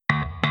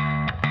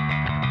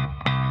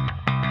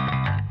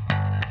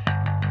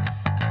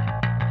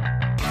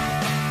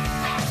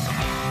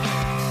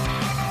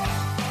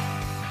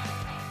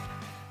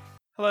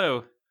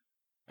Hello.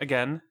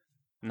 Again.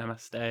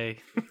 Namaste.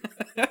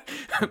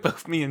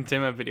 Both me and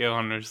Tim have video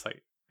on. We're just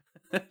like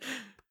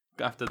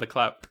after the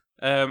clap.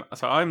 So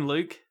I'm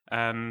Luke,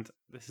 and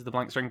this is the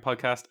Blank String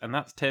Podcast, and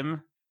that's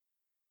Tim.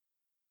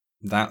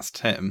 That's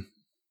Tim.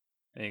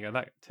 There you go.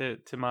 That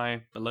to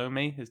my below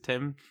me is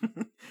Tim.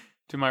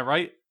 To my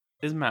right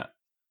is Matt.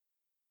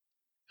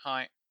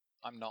 Hi,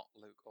 I'm not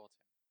Luke or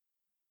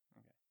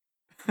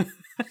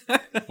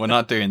Tim. We're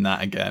not doing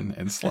that again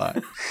in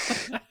Slack.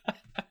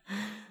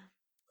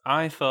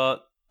 I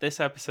thought this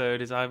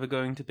episode is either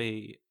going to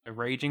be a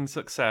raging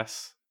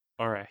success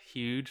or a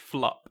huge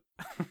flop.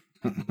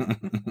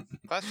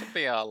 That should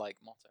be our motto,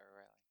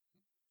 really.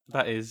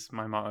 That is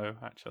my motto,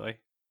 actually.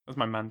 That's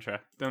my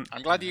mantra.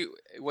 I'm glad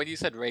when you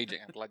said raging,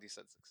 I'm glad you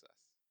said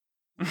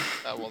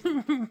success. That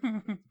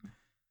wasn't.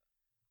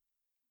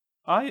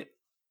 I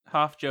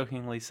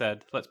half-jokingly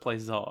said, let's play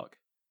Zork.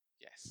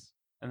 Yes.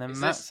 And then Is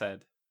Matt this-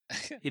 said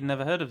he'd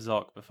never heard of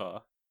Zork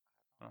before.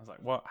 And I was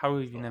like, what? How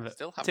have you Well, never...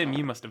 still haven't. Tim,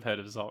 you must have heard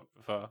of Zork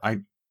before.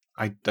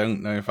 I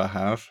don't know if I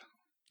have.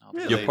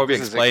 Obviously, Really? You'll probably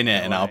this is explain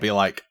it, and way. I'll be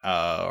like,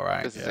 "Oh,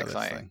 right, This is yeah,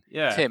 exciting. thing."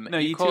 Yeah. Tim, no,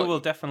 you you call- two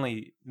will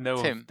definitely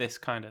know Tim. of this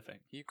kind of thing.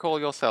 You call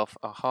yourself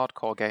a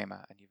hardcore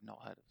gamer and you've not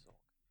heard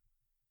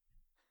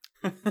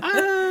of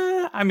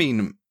Zork. I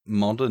mean,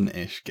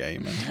 modern-ish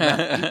gaming.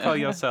 You call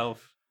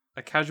yourself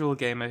a casual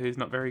gamer who's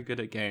not very good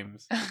at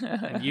games.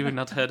 And you have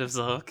not heard of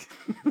Zork.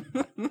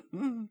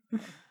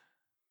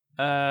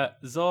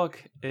 Zork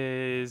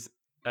is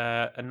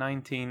a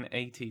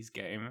 1980s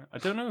game. I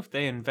don't know if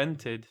they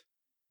invented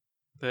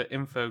the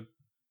info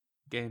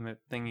gamer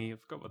thingy. I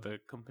forgot what the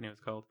company was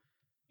called.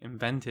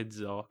 Invented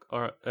Zork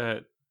or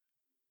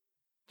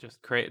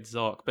just created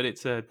Zork, but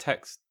it's a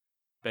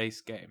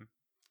text-based game.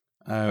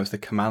 Oh, it's the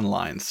command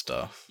line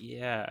stuff.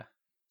 Yeah.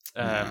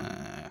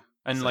 I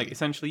And see.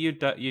 essentially, you'd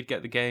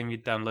get the game,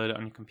 you'd download it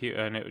on your computer,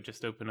 and it would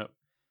just open up.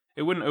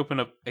 It wouldn't open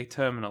up a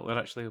terminal. It'd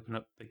actually open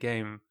up the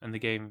game, and the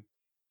game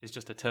is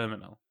just a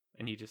terminal,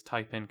 and you just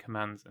type in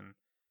commands and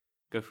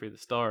go through the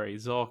story.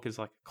 Zork is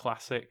like a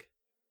classic.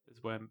 Is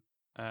when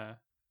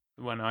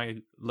I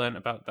learned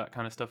about that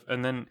kind of stuff,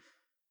 and then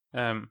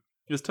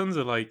there's tons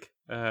of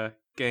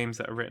games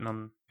that are written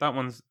on that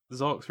one's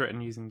Zork's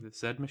written using the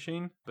Z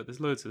machine, but there's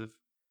loads of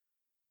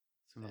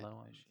similar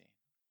ones.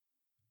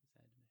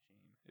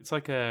 It's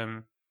like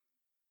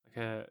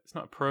it's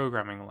not a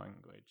programming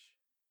language.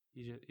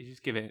 You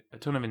just give it a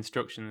ton of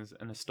instructions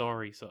and a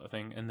story sort of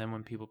thing, and then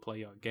when people play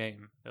your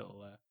game,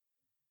 it'll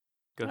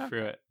go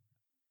through it.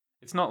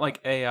 It's not like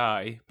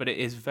AI, but it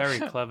is very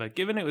clever.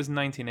 Given it was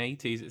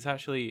 1980s, it's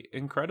actually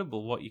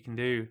incredible what you can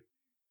do.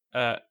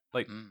 The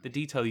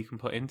detail you can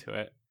put into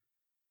it.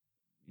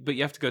 But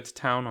you have to go to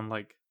town on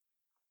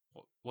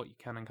what you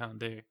can and can't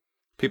do.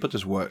 People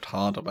just worked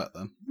hard about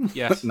them.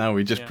 Yes. Now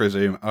we just Yeah.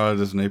 presume,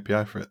 there's an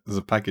API for it. There's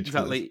a package for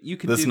Exactly. this. You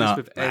could There's do not-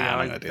 this with Nah, I'm not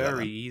AI gonna do that very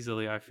then.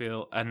 easily, I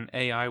feel, and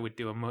AI would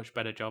do a much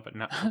better job at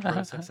natural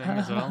processing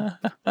as well.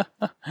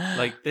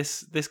 Like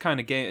this kind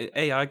of game,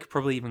 AI could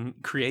probably even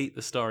create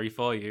the story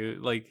for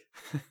you.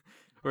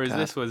 Whereas God.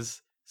 this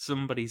was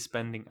somebody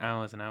spending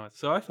hours and hours.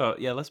 So I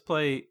thought, yeah, let's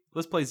play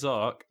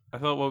Zork. I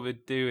thought what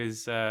we'd do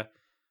is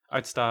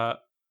I'd start,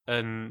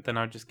 and then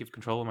I'd just give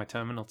control of my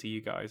terminal to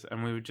you guys,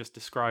 and we would just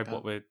describe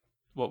God.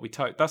 what we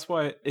type. That's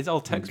why it's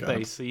all text God.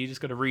 based, so you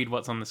just got to read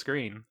what's on the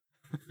screen.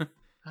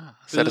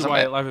 So This is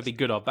why it'll either be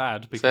good or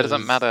bad. Because it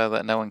doesn't matter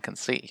that no one can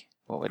see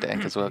what we're doing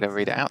because we're going to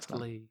read it out to them.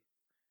 Exactly.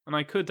 And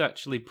I could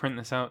actually print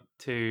this out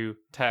to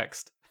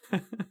text.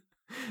 And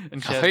I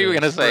share thought you were the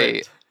going to say,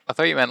 script. I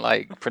thought you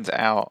meant print it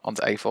out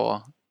onto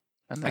A4.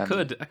 And then, I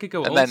could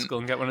go and old then- school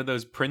and get one of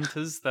those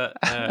printers that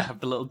have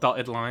the little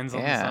dotted lines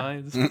on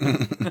Yeah. the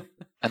sides.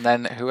 And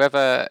then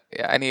whoever,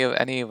 any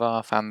of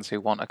our fans who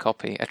want a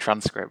copy, a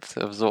transcript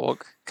of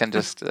Zork, can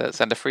just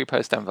send a free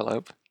post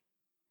envelope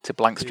to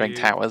Blank String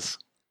To- Towers.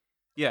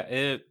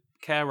 Yeah,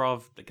 care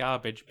of the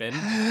garbage bin.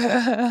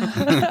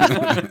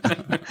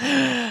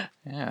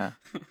 Yeah.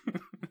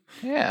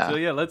 Yeah. So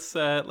yeah,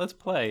 let's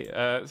play.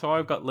 So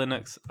I've got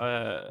Linux.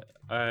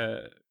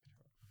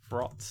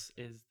 Frots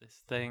is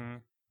this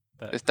thing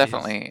that It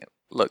definitely is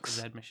looks.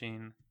 Z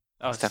machine.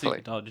 Oh, It's Super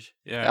definitely- Dodge.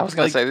 Yeah, I was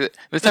going to say,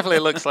 this definitely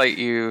looks like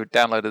you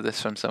downloaded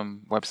this from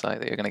some website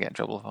that you're going to get in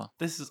trouble for.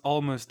 this is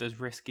almost as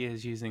risky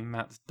as using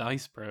Matt's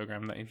dice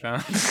program that he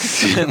found.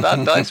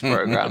 That dice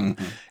program.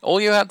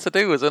 All you had to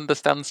do was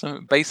understand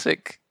some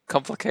basic,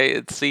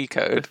 complicated C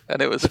code,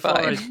 and it was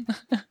fine.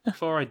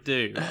 Before I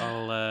do,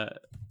 I'll.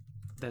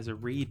 There's a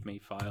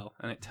README file,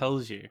 and it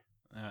tells you.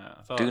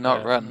 Do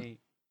not run.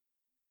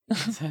 It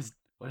says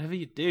whatever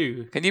you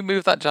do. Can you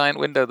move that giant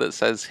window that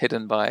says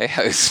hidden by a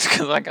host?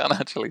 Because I can't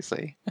actually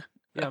see.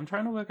 Yeah, I'm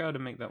trying to work out how to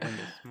make that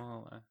window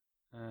smaller.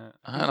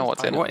 I don't know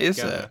what's in it. What is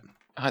Together. it?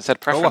 Oh, it said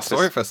Oh, I preferences.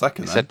 saw it for a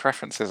second It then. said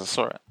preferences. I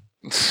saw it.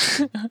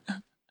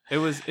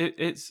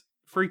 It's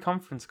free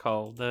conference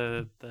call.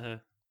 The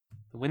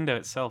window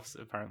itself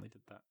apparently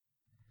did that.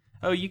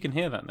 Oh, you can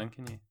hear that then,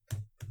 can you?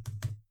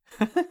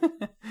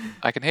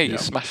 I can hear you Yeah.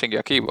 smashing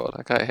your keyboard.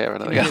 I can't hear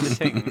Can anything you hear the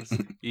else.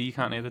 tings? You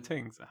can't hear the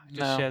tings. It just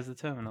No. shares the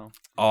terminal.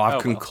 Oh, I've Oh,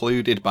 well.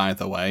 concluded, by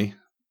the way,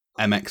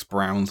 MX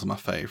Browns are my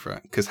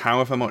favourite. Because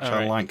however much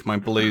I like my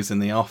blues in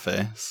the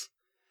office,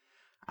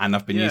 and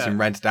I've been using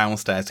reds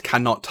downstairs,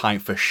 cannot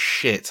type for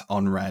shit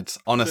on reds.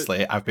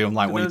 Honestly, I've been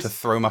like wanting to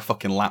throw my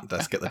fucking lap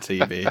desk at the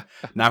TV.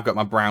 Now I've got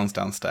my Browns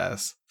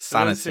downstairs.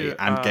 Sanity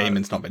and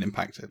gaming's not been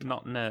impacted.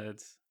 Not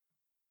nerds.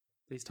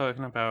 He's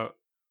talking about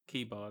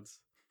keyboards.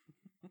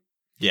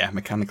 Yeah,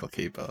 mechanical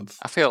keyboards.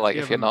 I feel like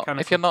if you're not a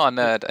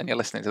nerd and you're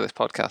listening to this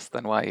podcast,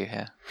 then why are you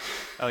here?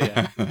 Oh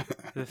yeah,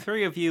 the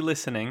three of you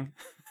listening,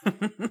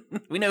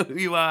 we know who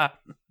you are.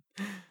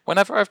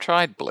 Whenever I've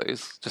tried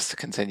blues, just to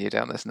continue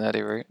down this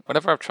nerdy route,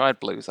 whenever I've tried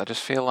blues, I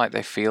just feel like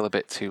they feel a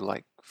bit too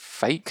like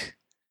fake.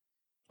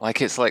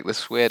 Like it's like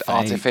this weird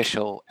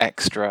artificial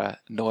extra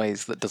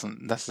noise that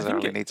doesn't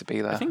necessarily need to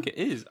be there. I think it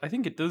is. I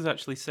think it does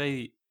actually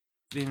say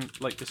the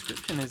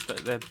description is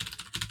that they're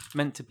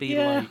meant to be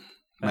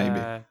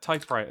like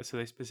typewriter, so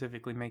they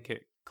specifically make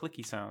it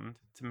clicky sound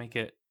to make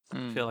it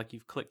feel like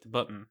you've clicked a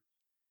button,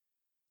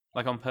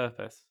 like on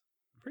purpose.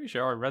 I'm pretty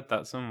sure I read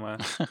that somewhere.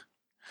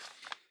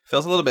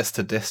 Feels a little bit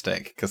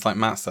sadistic because, like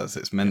Matt says,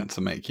 it's meant to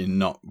make you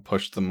not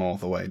push them all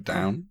the way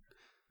down.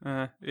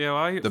 They're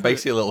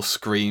basically little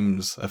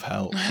screams of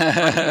help.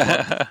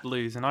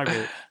 Blues, and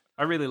I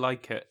really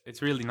like it.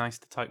 It's really nice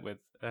to type with.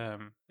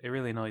 It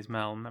really annoys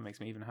Mel, and that makes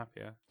me even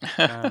happier.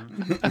 And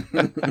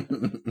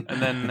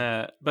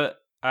then, but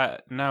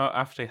now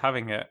after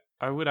having it,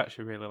 I would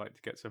actually really like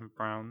to get some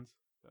Browns.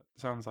 That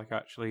sounds like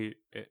actually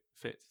it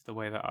fits the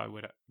way that I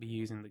would be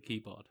using the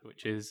keyboard,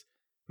 which is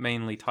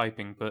mainly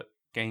typing, but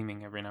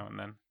gaming every now and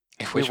then.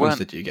 Which ones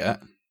did you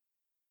get?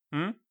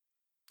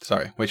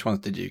 Sorry, which ones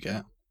did you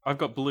get? I've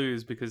got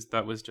blues because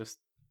that was just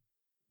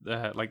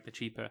like the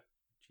cheapest.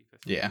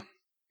 Yeah,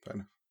 fair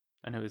enough.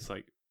 And it was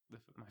like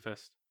my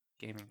first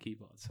gaming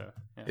keyboard. So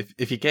yeah.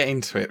 If you get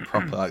into it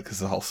properly, like because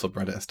the whole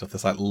subreddit and stuff,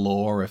 there's like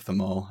lore of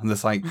them all, and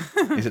there's like,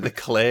 is it the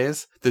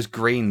clears? There's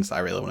greens I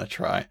really want to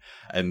try,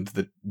 and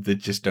they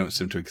just don't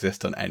seem to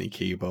exist on any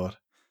keyboard.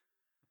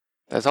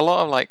 There's a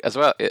lot of like as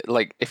well.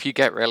 Like if you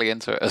get really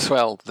into it as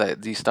well,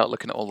 you start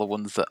looking at all the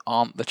ones that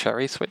aren't the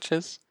cherry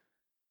switches,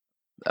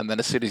 and then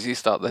as soon as you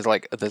start, there's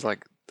like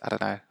I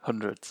don't know,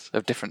 hundreds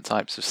of different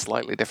types of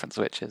slightly different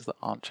switches that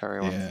aren't cherry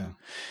ones. Yeah.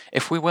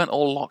 If we weren't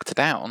all locked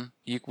down,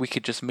 we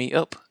could just meet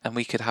up and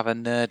we could have a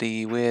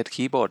nerdy, weird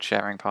keyboard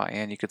sharing party,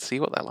 and you could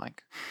see what they're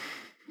like.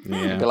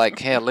 Yeah. You'd be like,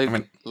 here,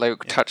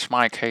 Luke, touch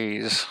my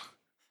keys.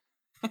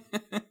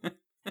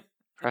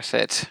 Press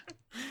it.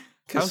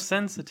 How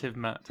sensitive,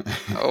 Matt.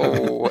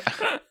 Oh.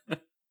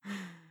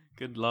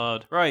 Good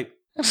lord. Right.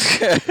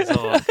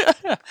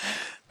 Zork.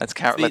 Let's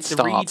start. The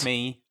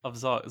readme of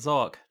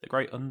Zork, the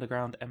great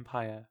underground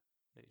empire.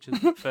 Which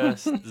is the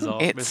first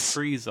Zork. There's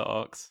 3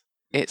 Zorks.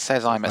 It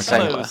says I'm a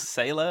Hello, sailor.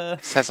 Sailor.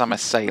 It says I'm a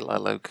sailor,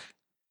 Luke.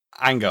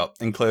 Hang up,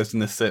 enclosed in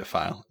the zip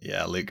file.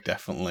 Yeah, Luke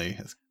definitely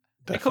has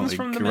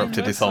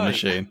corrupted his whole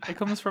machine. It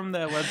comes from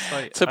their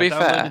website. To be fair,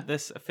 I downloaded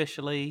this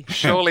officially.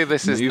 Surely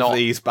this is not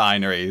these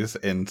binaries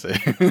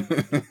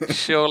into.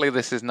 Surely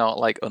this is not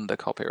like under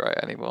copyright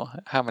anymore.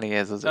 How many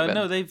years has it been?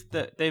 No,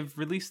 they've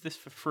released this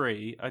for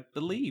free. I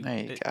believe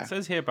it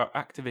says here about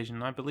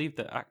Activision. I believe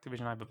that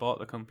Activision either bought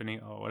the company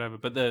or whatever.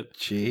 But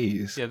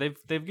jeez, yeah,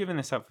 they've given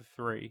this out for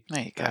free.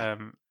 There you go.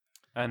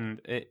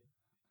 And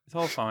it's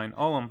all fine,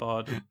 all on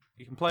board.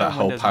 You can play that on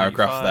whole Windows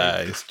paragraph 95.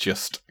 there is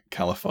just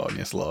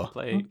California's law.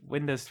 Play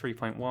Windows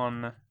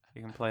 3.1.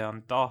 You can play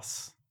on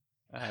DOS.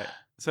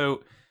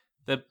 So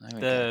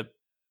the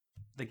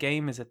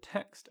game is a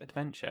text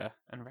adventure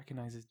and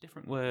recognizes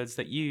different words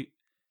that you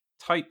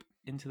type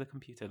into the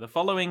computer. The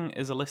following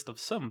is a list of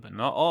some, but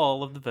not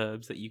all, of the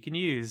verbs that you can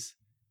use.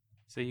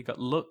 So you got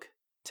look,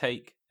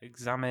 take,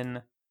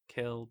 examine,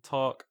 kill,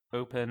 talk,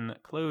 open,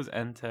 close,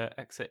 enter,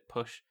 exit,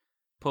 push,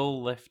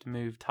 pull, lift,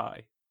 move,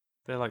 tie.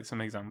 They're like some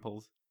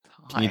examples.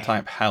 Can you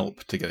type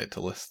help to get it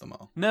to list them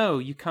all? No,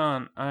 you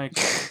can't.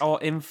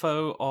 Or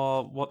info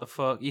or what the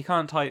fuck. You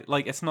can't type,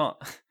 like, it's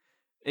not.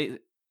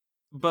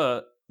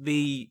 But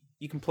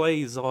you can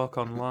play Zork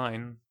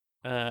online,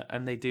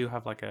 and they do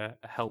have like a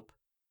help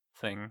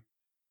thing.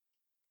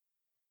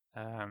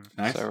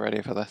 Nice. So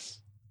ready for this.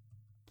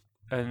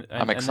 And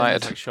I'm excited.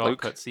 And then like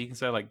shortcuts, so you can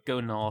say like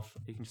go north.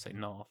 You can just say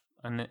north,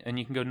 and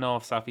you can go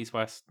north, south, east,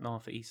 west,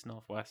 north, east,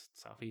 northwest,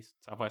 southeast,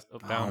 southwest,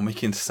 up, down. And we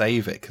can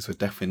save it because we're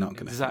definitely not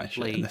going to finish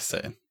it in this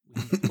sitting.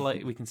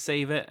 We can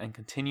save it and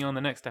continue on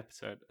the next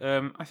episode.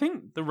 I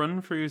think the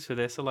run throughs for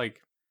this are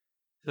like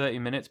 30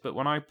 minutes, but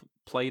when I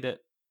played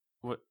it,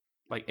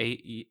 like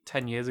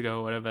 10 years ago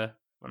or whatever,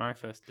 when I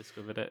first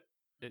discovered it,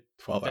 it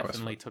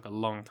definitely took a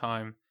long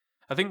time.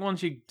 I think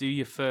once you do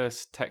your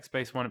first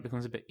text-based one, it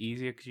becomes a bit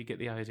easier because you get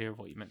the idea of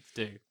what you're meant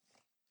to do.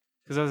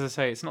 Because as I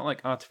say, it's not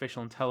like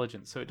artificial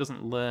intelligence, so it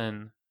doesn't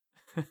learn.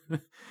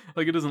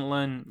 Like it doesn't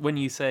learn when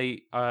you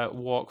say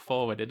walk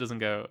forward. It doesn't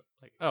go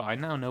like, oh, I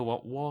now know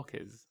what walk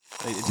is.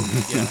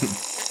 Yeah.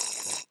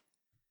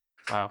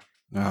 Wow.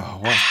 Oh,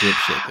 what's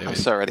dipshit doing? I'm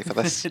so ready for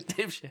this.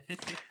 Dipshit.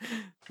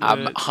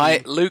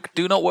 Luke,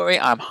 do not worry.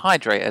 I'm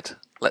hydrated.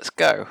 Let's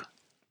go.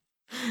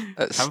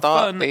 Let's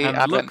start the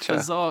adventure. Look for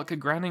Zork,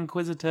 Grand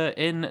Inquisitor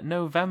in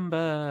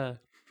November.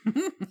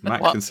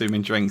 Matt What?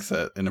 consuming drinks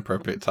at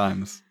inappropriate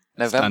times.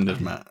 November.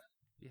 Standard, Matt.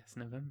 Yes,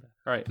 November.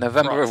 Right.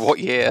 November of Cross. what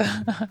year?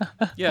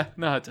 Yeah,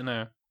 no, I don't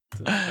know.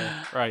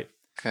 Right.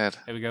 Good.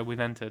 Here we go. We've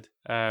entered.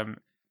 Go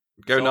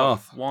Zork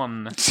north.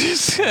 1. God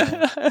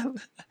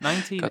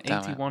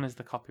 1981 is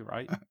the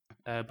copyright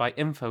by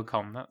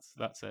Infocom.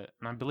 That's it.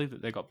 And I believe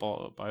that they got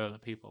bought up by other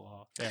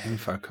people. Or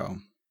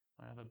Infocom.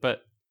 whatever.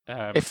 But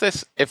if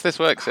this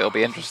works, it'll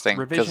be interesting.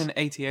 'cause- Revision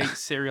 88,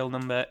 serial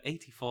number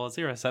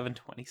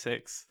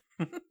 840726.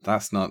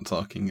 That's not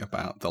talking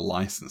about the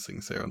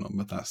licensing serial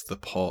number. That's the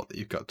port that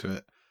you've got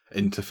to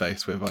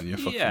interface with on your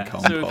fucking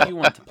COM so port. if you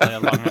want to play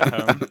along at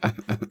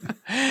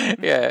home,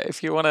 Yeah,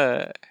 if you want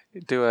to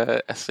do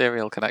a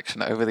serial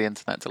connection over the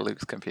internet to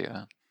Luke's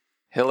computer,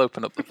 he'll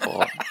open up the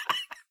port.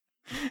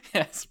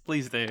 yes,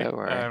 please do. Don't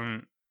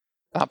worry.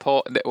 That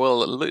port.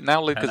 Well,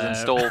 now Luke has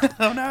installed.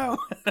 Oh no!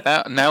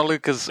 Now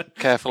Luke has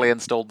carefully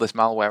installed this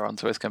malware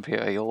onto his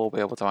computer. You'll all be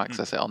able to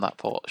access it on that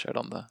port shown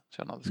on the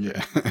screen.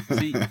 Yeah.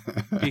 See,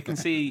 you can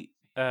see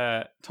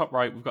top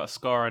right. We've got a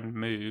score and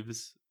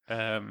moves.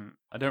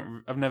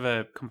 I've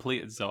never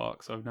completed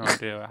Zork, so I've no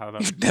idea how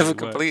that. You've never works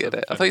completed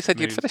it. I other thought you said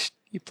than you'd moves. finished.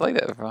 You played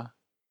it before.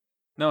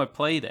 No, I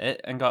played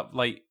it and got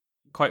like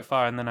quite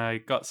far, and then I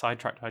got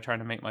sidetracked by trying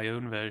to make my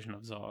own version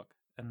of Zork.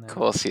 And then, Of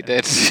course you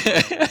did.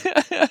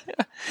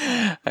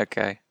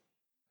 Okay.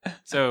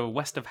 So,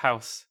 west of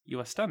house, you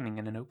are standing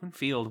in an open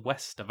field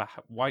west of a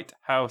white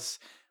house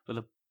with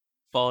a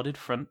boarded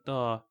front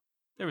door.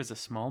 There is a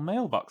small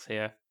mailbox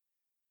here.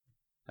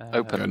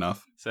 Open. Good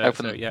enough.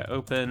 Open the mailbox.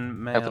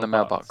 Open the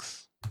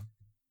mailbox.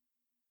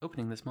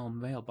 Opening the small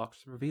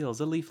mailbox reveals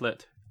a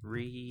leaflet.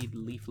 Read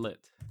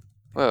leaflet.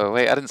 Whoa,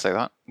 wait, I didn't say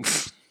that.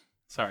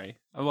 Sorry.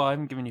 Oh, well, I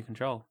haven't given you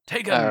control.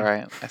 Take it. All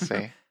right, I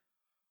see.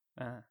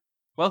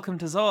 Welcome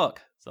to Zork.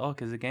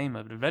 Zork is a game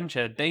of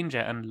adventure, danger,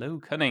 and low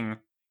cunning.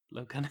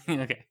 Low cunning.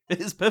 Okay,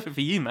 it's perfect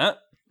for you, Matt.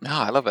 No,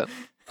 I love it.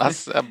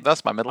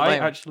 That's my middle I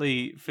name.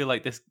 actually feel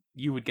like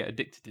you would get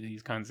addicted to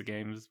these kinds of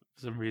games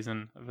for some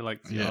reason. I feel like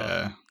it's your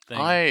Yeah. thing.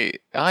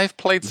 I've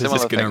played This similar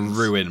is going things.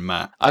 to ruin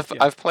Matt.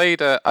 I've played.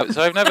 So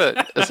I've never.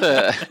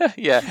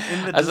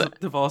 In the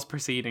divorce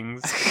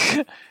proceedings,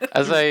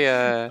 as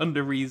a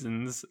under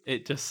reasons,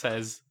 it just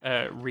says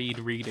read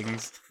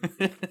readings.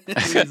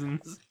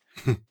 Reasons.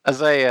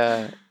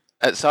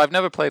 So I've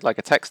never played like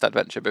a text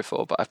adventure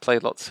before, but I've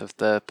played lots of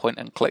the point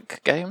and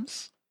click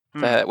games,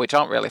 which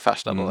aren't really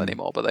fashionable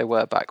anymore, but they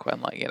were back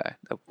when,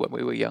 when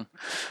we were young.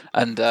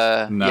 And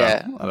No,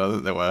 yeah, I don't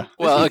think they were.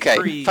 well,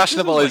 okay,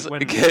 fashionable is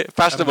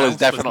fashionable is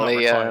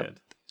definitely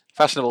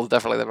fashionable is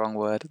definitely the wrong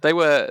word. They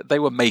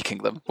were making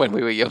them when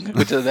we were young,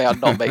 which they are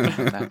not making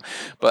them now.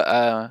 But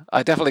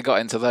I definitely got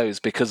into those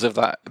because of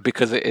that,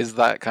 because it is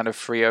that kind of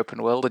free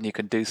open world and you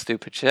can do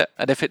stupid shit.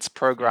 And if it's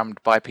programmed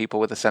by people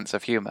with a sense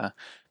of humor,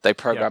 they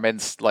program in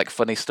like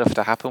funny stuff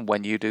to happen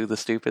when you do the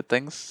stupid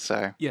things.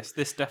 So yes,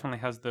 this definitely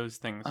has those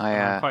things.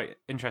 I'm quite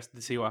interested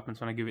to see what happens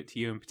when I give it to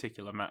you in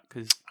particular, Matt.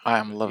 Because I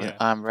am loving it.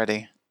 I'm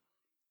ready.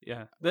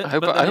 Yeah, I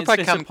hope it's I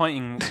can.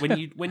 Disappointing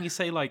when you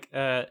say like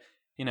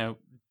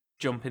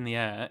jump in the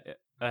air.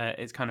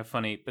 It's kind of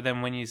funny, but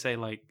then when you say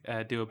like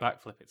do a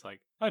backflip, it's like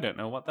I don't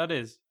know what that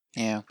is.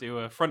 Yeah. Do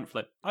a front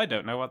flip. I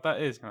don't know what that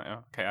is. Like,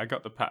 oh, okay, I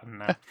got the pattern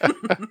now.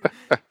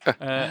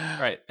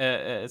 Right.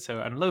 So,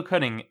 and low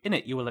cunning. In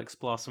it, you will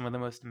explore some of the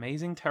most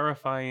amazing,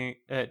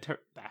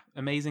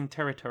 amazing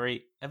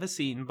territory ever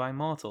seen by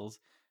mortals.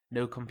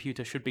 No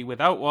computer should be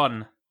without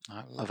one.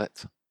 I love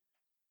it.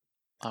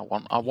 I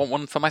want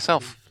one for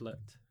myself. Leaflet.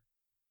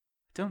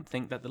 I don't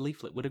think that the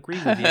leaflet would agree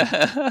with you.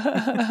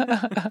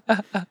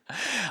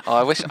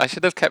 I wish I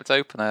should have kept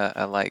open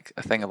a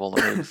thing of all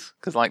the moves,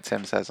 because like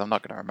Tim says, I'm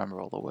not going to remember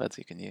all the words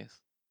you can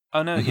use.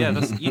 Oh no, yeah,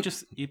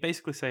 you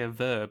basically say a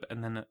verb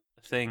and then a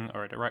thing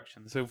or a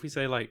direction. So if we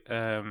say like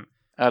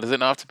does it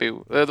not have to be?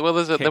 Well, there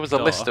was a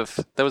list of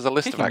accepted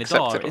the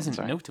door ones, isn't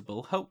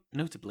right?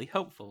 notably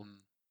helpful.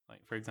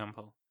 Like for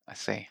example. I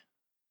see.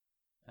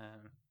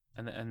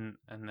 And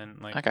then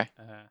like okay.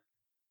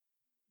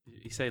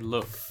 You say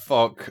look.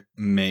 Fuck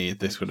me,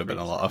 this would have been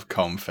a lot of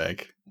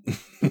config.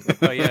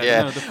 Oh yeah,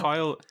 Yeah. no,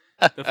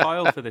 the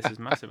file for this is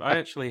massive. I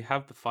actually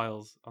have the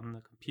files on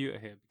the computer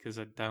here because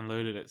I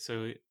downloaded it.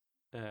 So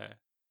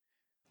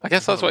I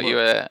guess that's what you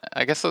were.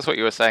 I guess that's what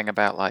you were saying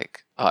about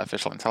like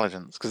artificial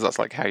intelligence, because that's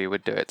like how you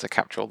would do it to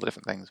capture all the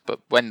different things. But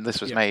when this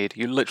was made,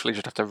 you literally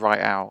just have to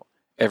write out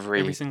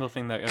every single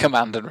thing that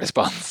command and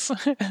response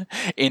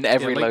in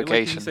every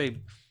location. Like you say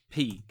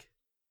peak.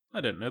 I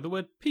don't know the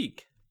word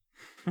peak.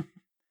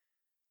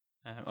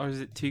 Or is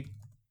it to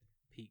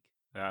peak?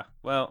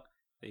 Well,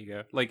 there you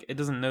go. Like it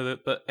doesn't know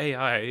that, but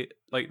AI.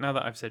 Like now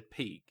that I've said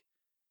peak,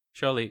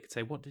 surely it could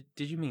say, "What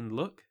did you mean?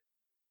 Look."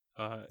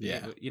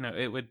 Yeah.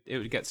 It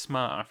would get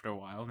smart after a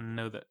while and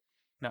know that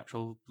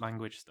natural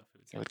language stuff.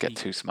 It would get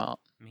too smart.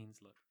 Means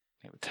look.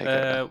 It would take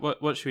it.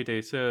 What should we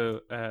do?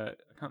 So I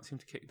can't seem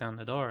to kick down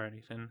the door or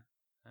anything.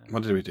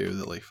 What did we do with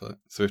the leaflet?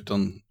 So we've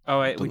done.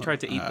 Oh, wait, we tried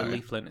to eat the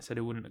leaflet and it said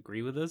it wouldn't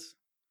agree with us.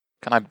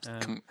 Can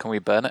we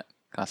burn it?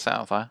 Can I set it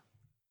on fire?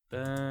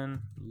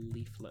 Burn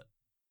leaflet.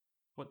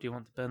 What do you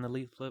want to burn the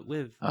leaflet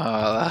with?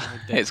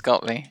 It's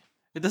got me.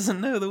 It doesn't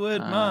know the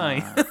word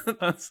my.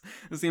 That's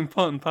the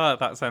important part of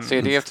that sentence. So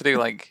do you have to do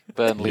like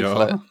burn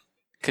leaflet?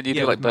 Can you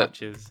do like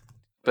matches?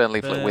 Burn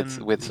leaflet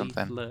with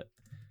something? Leaflet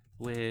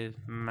with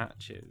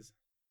matches.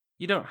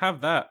 You don't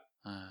have that.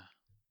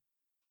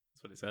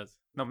 That's what it says.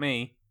 Not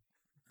me.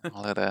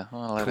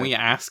 Can we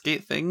ask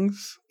it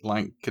things?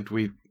 Like, could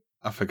we?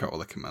 I forgot what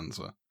the commands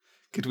were.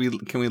 Can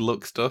we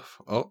look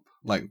stuff up,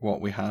 like what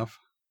we have?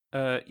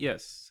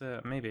 Yes,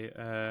 maybe.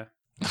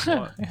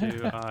 What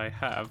do I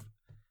have?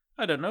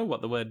 I don't know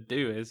what the word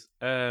 "do" is.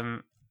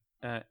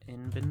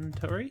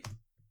 Inventory.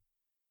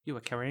 You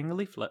are carrying a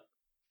leaflet.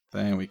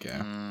 There we go.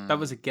 That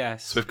was a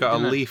guess. So we've got a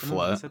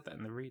leaflet. I said that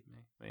in the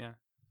readme, but yeah,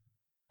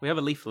 we have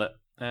a leaflet.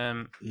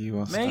 You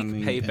are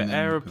make paper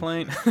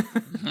aeroplane.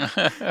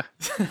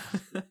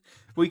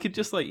 We could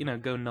just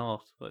go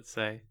north. Let's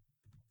say,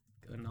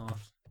 go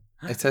north.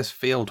 It says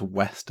field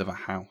west of a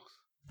house.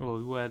 Well,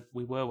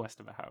 we were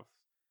west of a house.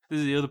 This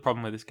is the other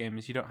problem with this game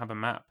is you don't have a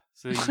map,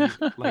 so you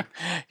you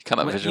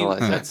cannot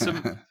visualize it.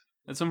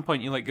 At some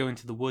point, you go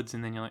into the woods,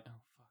 and then you're like,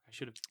 "Oh fuck, I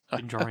should have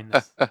been drawing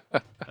this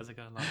as I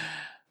go along."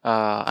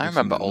 I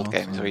remember old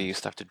games where you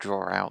used to have to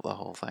draw out the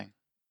whole thing.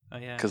 Oh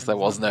yeah, because there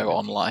was no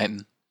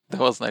online, there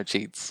was no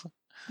cheats.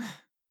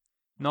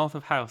 North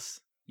of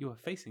house. You are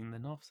facing the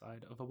north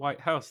side of a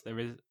white house. There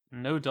is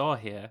no door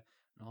here,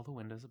 and all the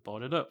windows are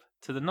boarded up.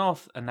 To the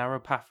north, a narrow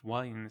path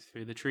winds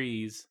through the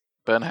trees.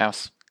 Burn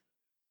house.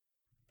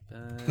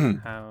 Burn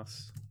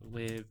house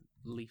with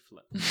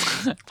leaflet.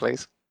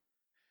 Please.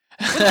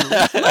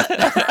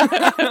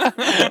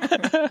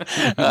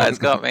 It's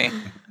got me.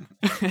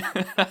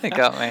 It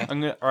got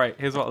me. All right,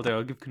 here's what I'll do.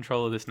 I'll give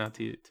control of this now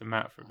to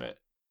Matt for a bit.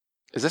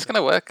 Is this going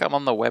to work? I'm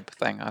on the web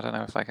thing. I don't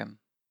know if I can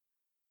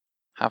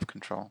have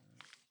control.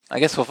 I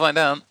guess we'll find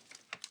out.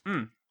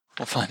 We'll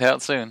find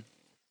out soon.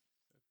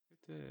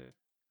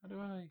 How do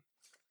I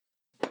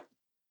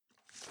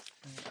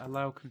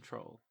allow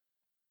control?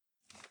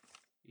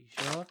 Are you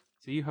sure?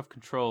 So you have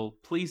control.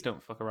 Please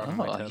don't fuck around with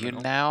my terminal. You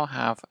now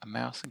have a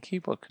mouse and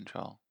keyboard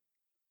control.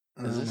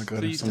 Oh my god,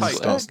 so if someone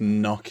starts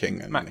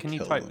knocking, Matt, can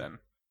you type then?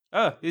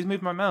 Oh, he's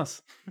moved my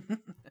mouse.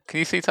 Can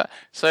you see?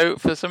 So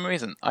for some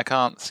reason, I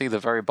can't see the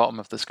very bottom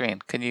of the screen.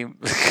 Can you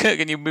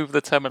can you move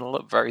the terminal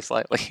up very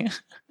slightly?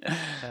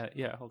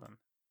 Yeah, hold on.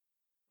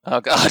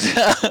 Oh god.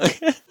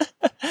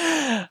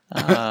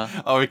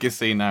 All we can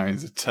see now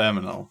is a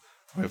terminal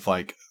with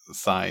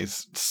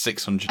size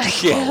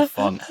 612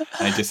 font,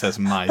 and it just says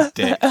 "my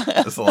dick"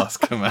 as the last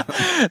command.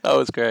 That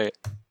was great.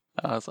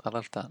 I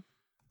loved that.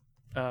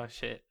 Oh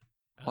shit.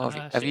 Well,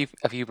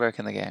 have you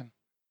broken the game?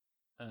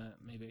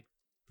 Maybe.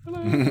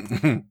 Hello.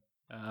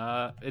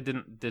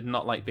 It did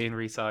not like being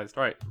resized.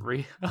 Right,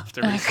 have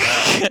to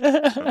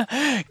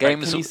restart.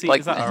 Games can you see,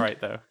 is that all right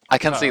though? I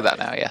can see that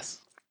now. Yes.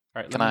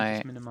 Right. Can let me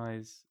just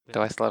minimize?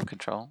 Do I still have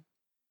control?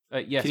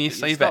 Yes. Can you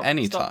save at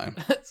any time?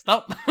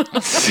 Stop.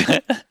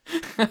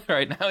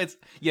 Right now it's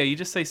you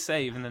just say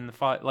save and then the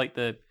file I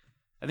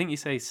think you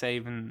say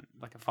save and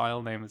a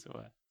file name as it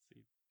were. So,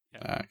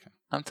 yeah. Okay.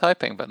 I'm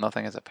typing, but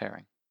nothing is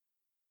appearing.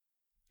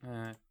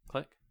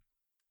 Click.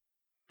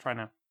 Try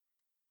now.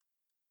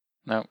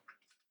 No.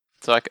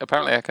 So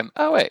apparently I can.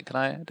 Oh wait, did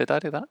I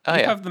do that? Oh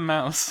you have the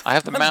mouse. I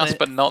have the mouse,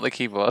 but not the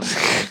keyboard.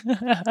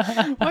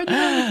 Why do you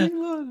have the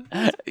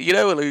keyboard? You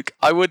know, Luke,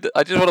 I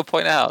just want to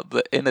point out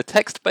that in a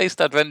text-based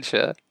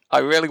adventure, I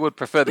really would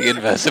prefer the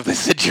inverse of this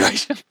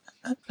situation.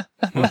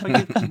 What if I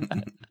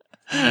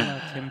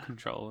give Tim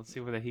control and see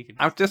whether he can?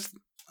 I've just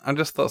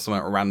thought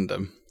something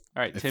random.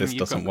 All right, if Tim, this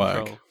doesn't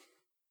work.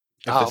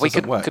 If this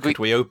doesn't work, could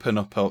we open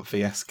up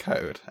VS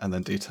Code and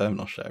then do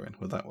terminal sharing?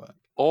 Would that work?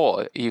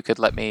 Or you could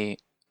let me.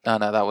 Oh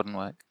no, that wouldn't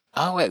work.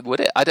 Oh wait, would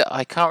it?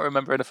 I can't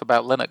remember enough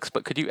about Linux,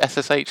 but could you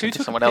SSH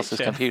into someone else's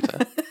computer?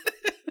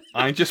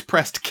 I just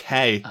pressed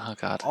K. Oh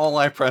god! All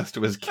I pressed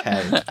was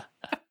K,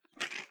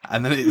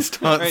 and then it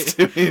starts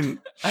doing.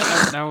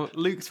 Now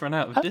Luke's run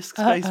out of disk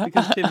space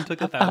because Tim took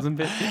 1,000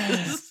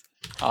 bits.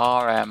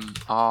 RM.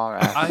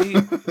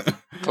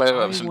 Clear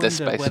up some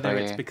disk space. Whether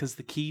it's because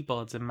the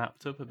keyboards are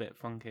mapped up a bit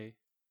funky.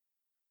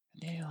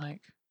 Yeah,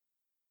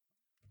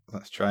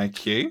 Let's try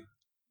Q.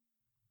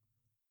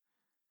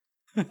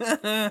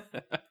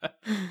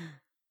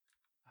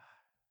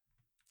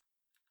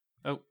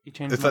 Oh, you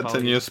changed. Is that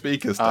turn your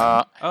speakers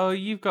down? Oh,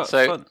 you've got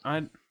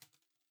fun.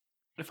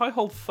 If I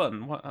hold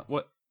fun,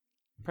 what?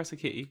 Press a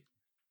key.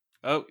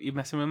 Oh, you're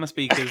messing with my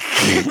speakers.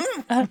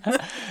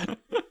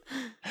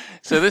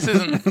 So this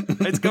isn't.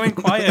 It's going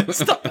quiet.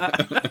 Stop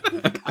that.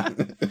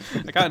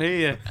 I can't hear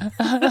you.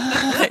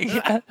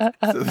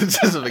 So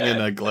this is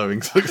having a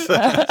glowing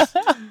success.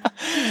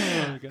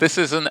 This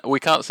isn't. We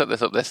can't set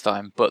this up this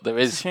time, but there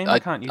is. I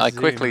can't use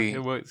Zoom.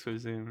 It works with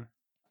Zoom.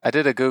 I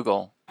did a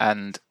Google,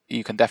 and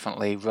you can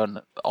definitely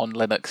run on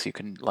Linux. You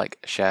can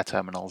share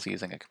terminals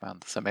using a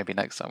command. So maybe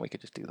next time we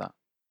could just do that.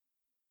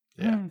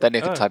 Yeah. Then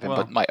you could type in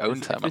my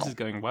own terminal. If this is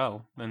going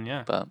well, then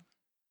yeah. But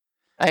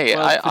hey,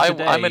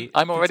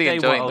 I'm already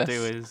enjoying what this.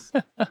 I'll do is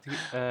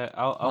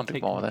I'll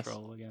take more of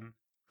control this again.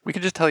 We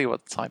can just tell you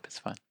what to type. It's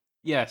fine.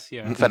 Yes,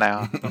 yeah. For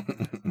now.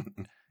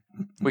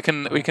 We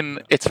can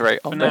iterate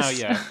on For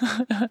this. now,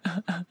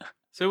 yeah.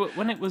 So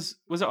when it was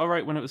it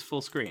alright when it was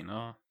full screen?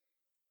 Or?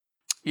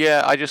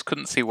 Yeah, I just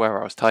couldn't see where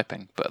I was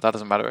typing, but that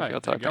doesn't matter if Right, you're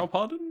typing. Your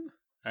pardon?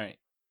 Alright.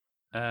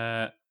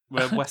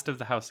 We're west of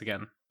the house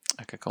again.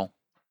 Okay, cool.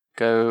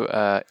 Go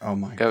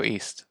go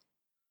east.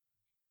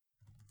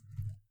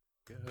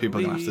 People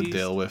are going to have to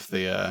deal with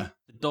the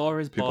door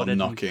is people boarded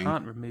knocking. And you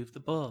can't remove the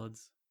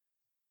boards.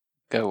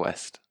 Go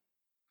west.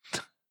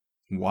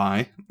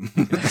 Why?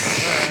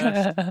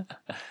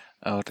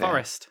 Oh dear.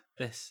 Forest.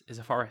 This is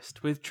a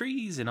forest with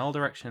trees in all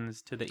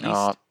directions. To the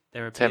east,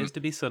 there appears to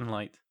be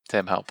sunlight.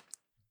 Tim, help.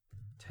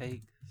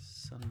 Take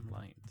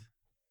sunlight.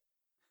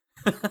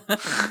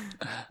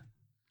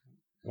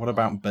 What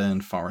about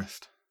burn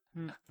forest?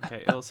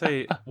 Okay, it'll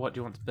say, what do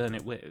you want to burn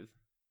it with?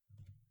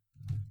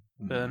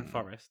 Burn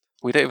forest.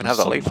 We don't even have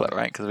that Sunlight. leaflet,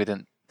 right? Because we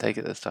didn't take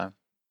it this time.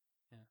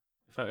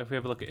 Yeah. If we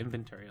have a look at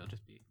inventory, it'll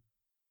just be...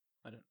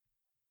 I don't...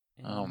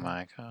 Oh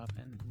my god.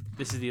 And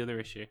this is the other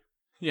issue.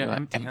 Yeah, You're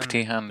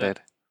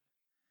empty-handed.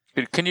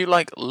 Can you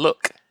like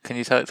look? Can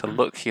you tell it to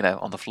look,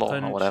 on the floor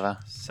Punch or whatever?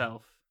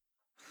 Self.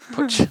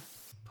 Punch.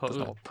 Doesn't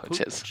know what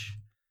punch is.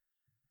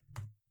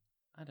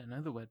 I don't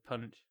know the word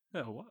punch.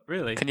 Oh, what?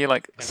 Really? Can you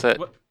like search?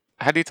 What?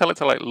 How do you tell it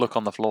to like look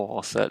on the floor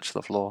or search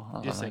the floor?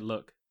 Or Just say something?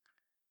 look.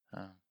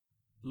 Oh.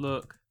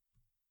 Look.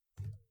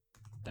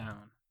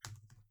 Down.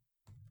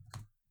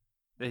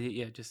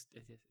 Yeah, just...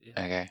 Yeah.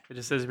 Okay. It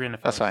just says we're in a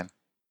That's forest. fine.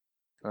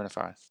 We're in a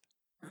forest.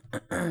 Do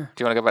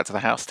you want to go back to the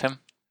house, Tim?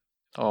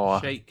 Or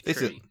Shake This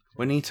tree.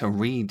 we need to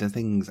read the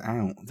things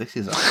out. This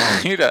is a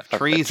forest. You don't-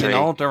 Trees a in tree.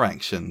 all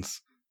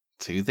directions.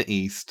 To the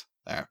east,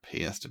 there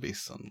appears to be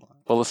sunlight.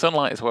 Well, the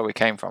sunlight is where we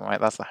came from, right?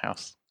 That's the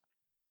house.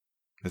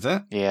 Is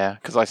it? Yeah,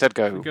 because I said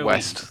go, We go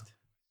west. east.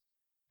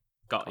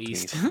 Got Got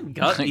east. east.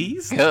 Got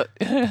east?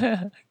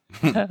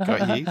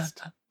 Got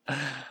east.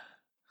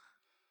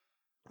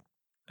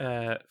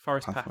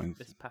 Forest path. Pathways.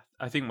 This path.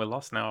 I think we're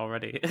lost now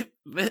already.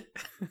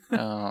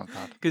 Oh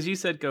god. Because you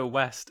said go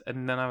west,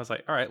 and then I was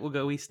like, all right, we'll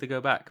go east to go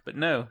back. But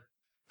no,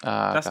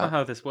 that's not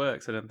how this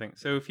works. I don't think.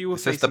 So if you were It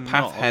says the facing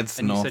path north heads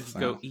and you said north, you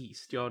go south.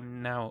 east,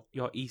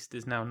 your east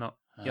is now not.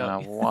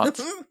 What?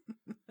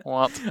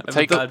 What? I have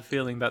Take a bad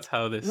feeling that's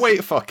how this. Wait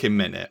a fucking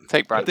minute.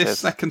 Take branches. This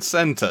second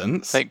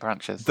sentence. Take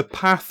branches. The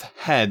path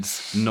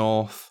heads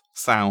north,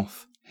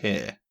 south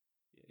here.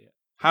 Yeah.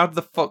 How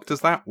the fuck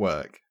does that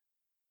work?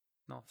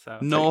 North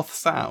south. North,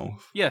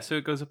 south. Yeah, so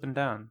it goes up and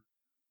down.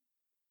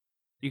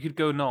 You could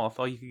go north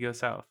or you could go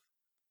south.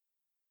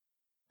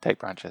 Take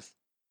branches.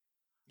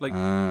 Like,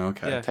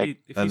 Okay. yeah, if you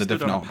They're the stood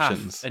different on a path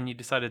options. and you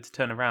decided to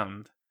turn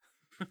around.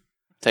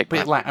 Take But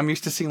branches. like, I'm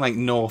used to seeing like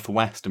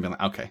northwest and being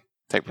like, okay,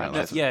 Take Yeah,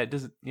 branches. Yeah, it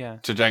doesn't. Yeah.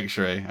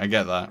 trajectory. I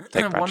get that.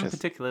 Take One branches.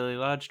 particularly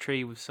large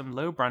tree with some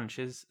low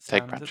branches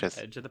Take stands at branches.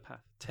 the edge of the path.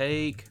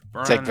 Take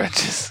Take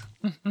branches.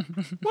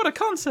 What a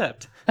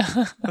concept!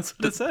 That's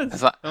what it says.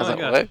 Has that Oh my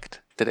God.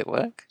 worked? Did it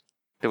work?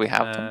 Do we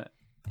have them?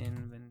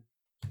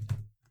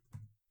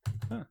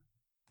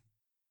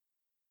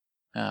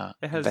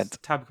 It has invent.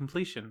 tab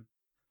completion.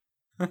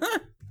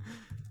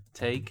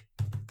 Take.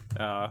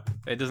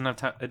 It doesn't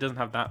have it doesn't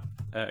have that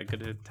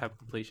good a tab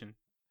completion.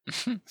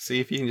 See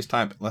if you can just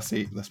type. Let's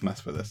see. Let's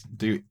mess with this.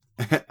 Do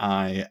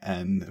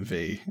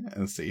INV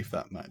and see if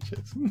that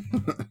matches.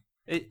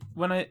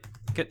 When I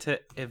get to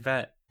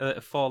event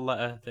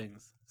 4-letter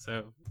things,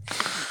 so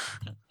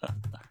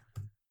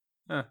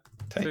so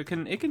Take.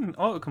 it can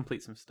auto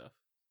complete some stuff.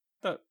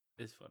 That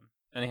is fun.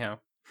 Anyhow,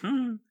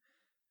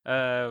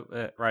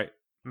 right,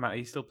 Matt, are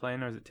you still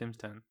playing or is it Tim's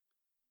turn?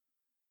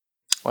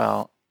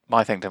 Well,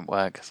 my thing didn't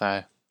work,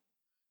 so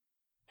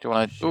do you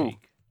want to? Ooh,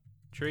 Shake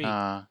tree.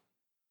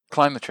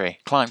 climb the tree.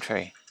 Climb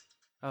tree.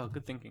 Oh,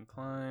 good thinking.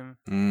 Climb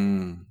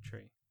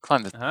tree.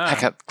 Climb the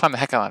heck out of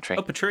that tree.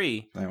 Up a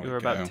tree. There we You are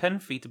go. about 10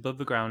 feet above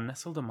the ground,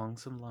 nestled among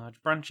some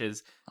large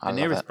branches. I The love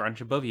nearest it.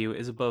 branch above you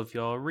is above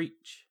your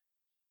reach.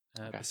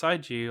 Okay.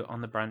 Beside you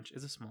on the branch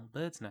is a small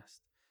bird's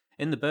nest.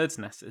 In the bird's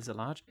nest is a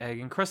large egg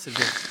encrusted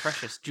with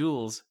precious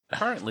jewels,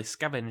 apparently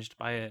scavenged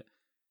by a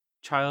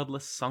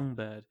childless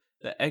songbird.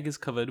 The egg is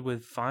covered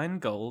with fine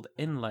gold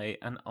inlay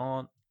and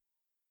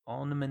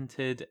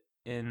ornamented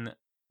in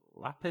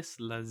lapis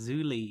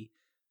lazuli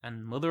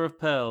and mother of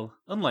pearl.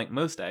 Unlike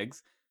most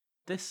eggs,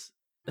 this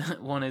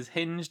one is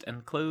hinged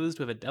and closed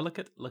with a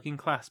delicate-looking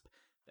clasp.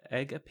 The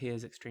egg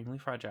appears extremely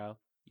fragile.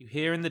 You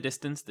hear in the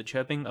distance the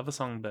chirping of a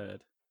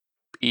songbird.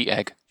 Eat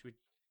egg. Should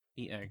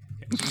we eat egg?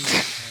 Okay. Eat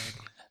egg.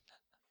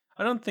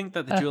 I don't think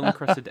that the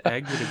jewel-encrusted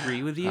egg would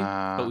agree with you,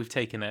 but we've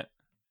taken it.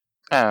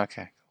 Oh,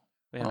 okay.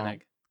 We have an Well,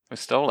 egg. We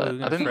stole Well, it. we're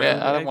I gonna didn't. throw the I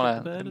egg don't at want the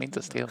to. bird Didn't mean to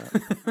as steal well.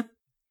 it.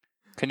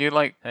 Can you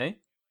like? Hey?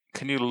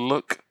 Can you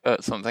look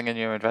at something in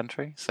your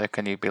inventory? So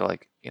can you be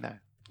like,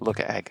 look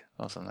at egg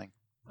or something?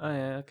 Oh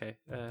yeah, okay.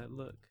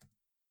 Look.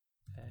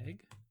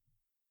 Egg.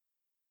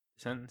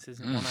 Sentence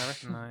isn't one I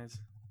recognize.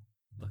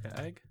 Look at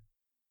egg.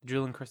 The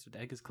jewel-encrusted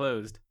egg is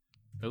closed.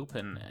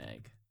 Open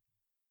egg.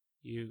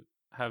 You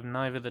have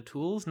neither the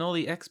tools nor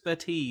the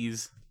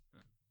expertise.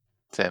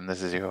 Tim,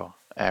 this is your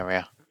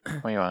area.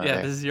 What do you want to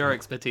do? This is your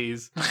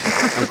expertise.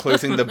 I'm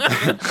closing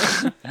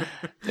the...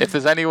 If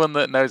there's anyone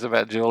that knows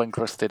about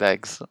jewel-encrusted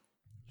eggs...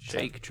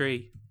 Shake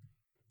tree.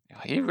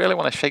 You really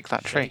want to shake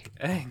that tree? Shake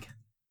egg.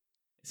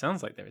 It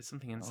sounds like there is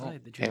something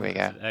inside the here we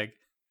go. jewel-encrusted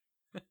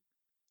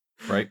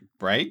egg.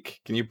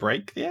 Break? Can you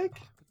break the egg?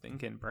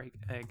 Thinking break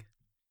egg.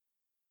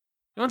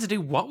 You want to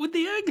do what with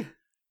the egg?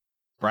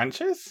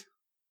 Branches?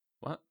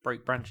 What?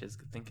 Break branches.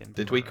 Good thinking.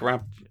 Did we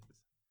grab...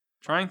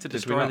 Trying to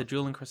destroy the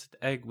jewel-encrusted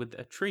egg with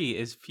a tree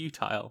is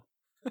futile.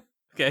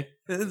 Okay,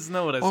 that's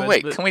not what I said.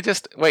 Wait, can we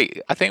just...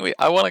 Wait,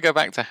 I want to go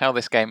back to how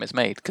this game is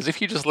made, because if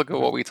you just look at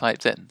what we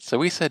typed in, so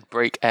we said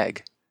break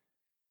egg,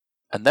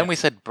 and then we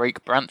said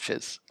break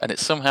branches, and it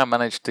somehow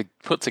managed to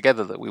put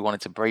together that we wanted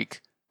to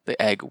break the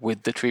egg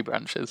with the tree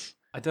branches.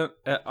 I don't...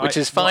 Which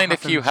is fine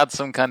if you had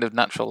some kind of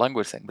natural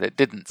language thing, but it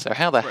didn't, so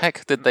how the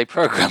heck did they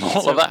program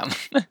all of that?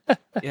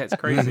 Yeah, it's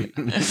crazy.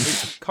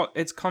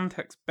 It's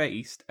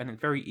context-based, and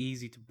it's very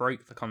easy to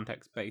break the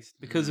context-based,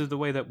 because of the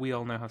way that we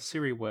all know how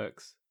Siri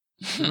works.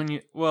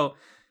 We're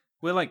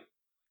like...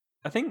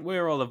 I think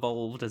we're all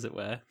evolved, as it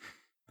were.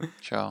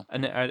 Sure.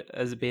 And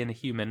as being a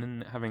human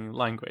and having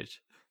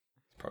language.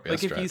 Probably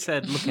like if you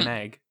said, look an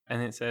egg,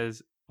 and it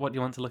says, what do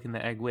you want to look in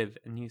the egg with?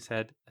 And you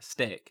said, a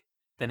stick.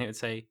 Then it would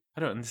say,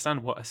 I don't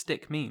understand what a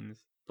stick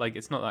means. Like,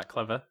 it's not that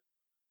clever.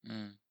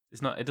 Mm.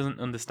 It doesn't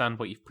understand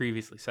what you've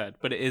previously said,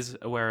 but it is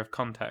aware of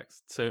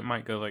context. So it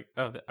might go like,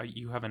 oh,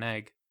 you have an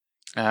egg.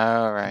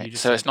 Oh, right.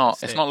 So it's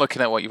not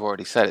looking at what you've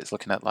already said, it's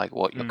looking at like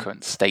what your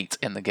current state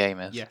in the game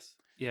is. Yes.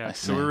 Yeah.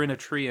 So we're in a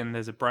tree and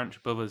there's a branch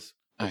above us.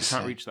 But we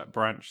can't see. reach that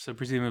branch. So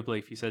presumably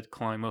if you said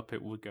climb up,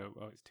 it would go,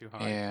 oh, it's too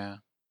high. Yeah.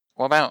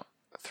 What about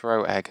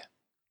throw egg?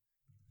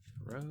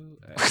 Throw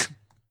egg.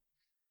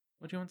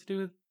 What do you want to do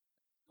with...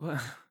 What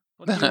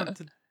do you want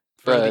to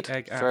throw Bird. the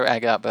egg at? Throw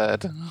egg at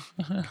bird.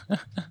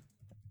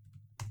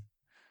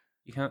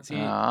 You can't see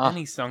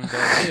any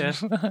songbird here.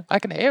 I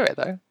can hear it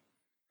though.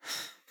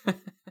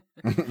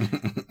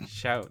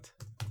 Shout.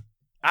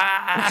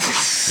 Ah!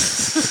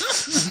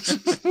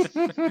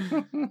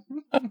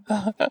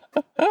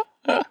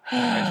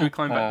 Right, should we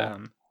climb back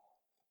down?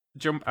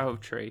 Jump out of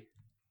tree.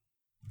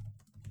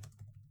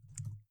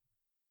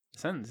 The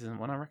sentence isn't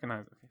one I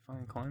recognise. Okay,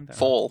 fine, climb down.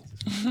 Fall.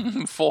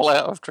 Fall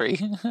out of tree.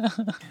 I'm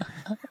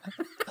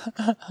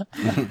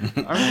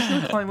just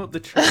going to climb up the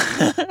tree.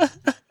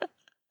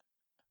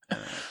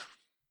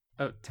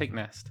 Take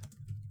nest.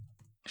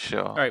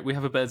 Sure. Alright, we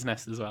have a bird's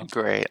nest as well.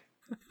 Great.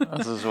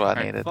 This is what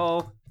I needed.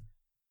 Fall.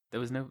 There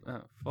was no...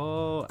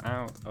 fall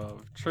out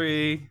of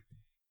tree.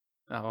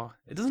 Oh,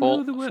 it doesn't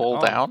know the word.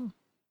 Fall down?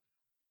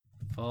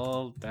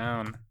 Fall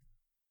down.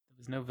 There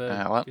was no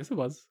verb. What? Yes, it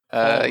was.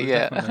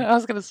 Yeah, I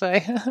was going to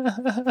say.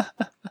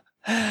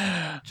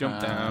 Jump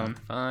down.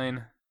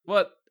 Fine.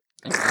 What?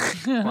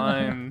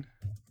 Climb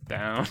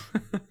down.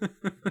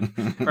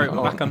 Right,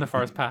 we're back on the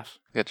forest path.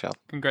 Good job.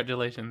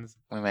 Congratulations.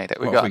 We made it.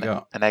 What We have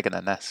got an egg and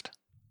a nest.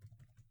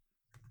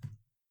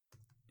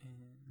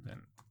 And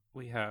then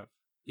we have...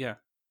 Yeah,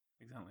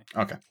 exactly.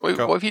 Okay. Wait,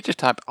 cool. what if you just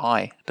type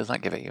I? Does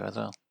that give it you as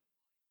well?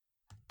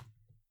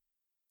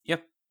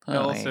 Yep.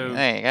 Oh, Also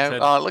there you go.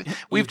 said, Oh, look,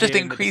 we've just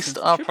hear in the increased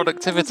distance, our "Tripping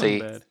productivity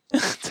bird."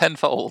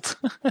 tenfold.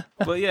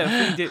 Well, yeah,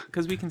 if we did,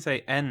 because we can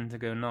say N to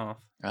go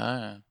north,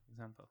 Ah, for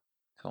example.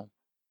 cool.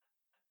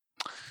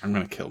 I'm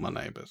going to kill my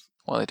neighbours.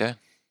 What are they doing?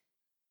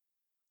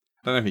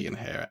 I don't know if you can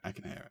hear it. I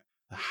can hear it.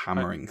 They're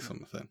hammering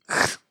something.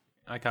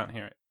 I can't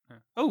hear it.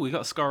 Oh, we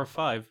got a score of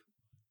 5.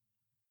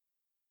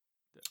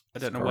 I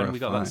don't know Score when of we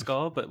got 5. that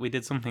score, but we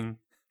did something.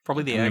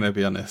 Probably the I'm egg. going to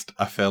be honest.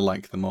 I feel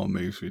like the more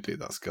moves we do,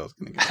 that score's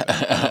going to get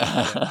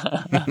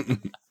better.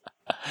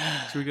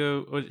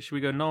 Should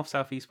we go north,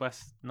 south, east,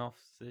 west, north,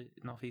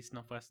 east,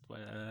 northwest? What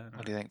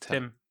do you think, Tim?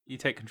 Tim, you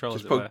take control.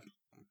 Just as it were.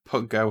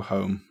 put go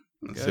home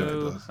and see what it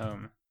Go does.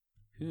 home.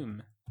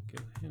 Whom?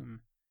 Go whom?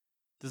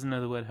 Doesn't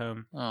know the word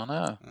home. Oh,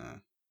 no.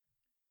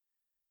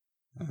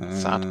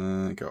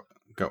 Sad. Go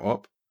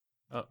up.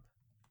 Up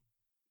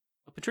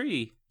a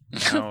tree.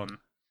 Down.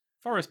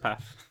 Forest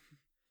path.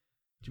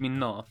 Do you mean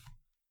north?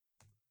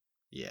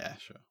 Yeah,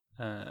 sure.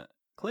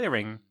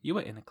 Clearing. You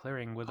were in a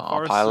clearing with a Oh,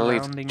 forest pile of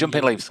leaves. surrounding Jump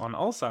in you leaves. on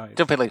all sides.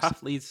 Jump in leaves.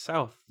 Path leads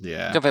south.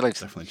 Yeah. Jump in leaves.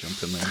 Definitely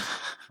jump in leaves.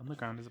 On the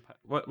ground is a path.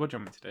 What do you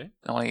want me to do?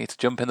 I want you to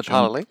jump in the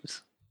pile of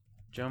leaves.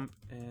 Jump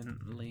in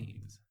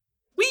leaves.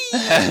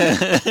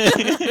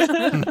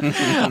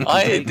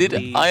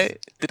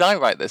 Did I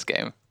write this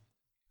game?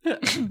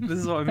 This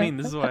is what I mean.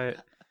 This is why,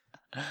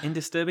 in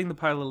disturbing the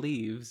pile of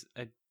leaves,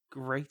 a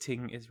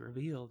grating is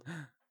revealed.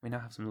 We now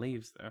have some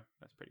leaves, though.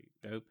 That's pretty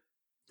dope.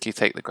 Do you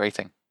take the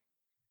grating?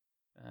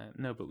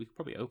 No, but we could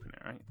probably open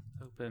it, right?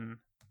 Open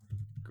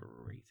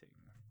grating.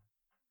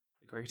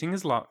 The grating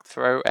is locked.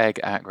 Throw egg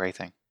at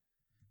grating.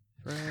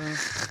 Throw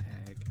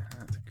egg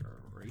at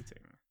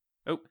grating.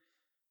 Oh.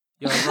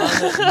 Your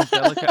rather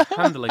indelicate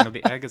handling of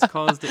the egg has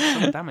caused it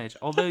some damage.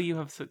 Although you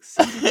have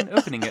succeeded in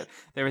opening it,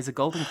 there is a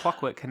golden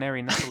clockwork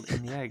canary nestled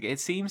in the egg. It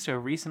seems to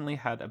have recently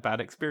had a bad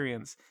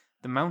experience.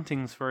 The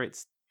mountings for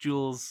its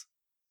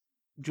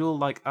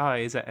jewel-like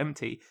eyes are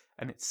empty,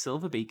 and its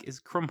silver beak is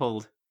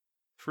crumpled.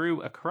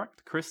 Through a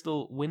cracked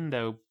crystal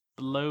window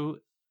below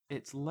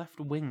its left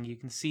wing, you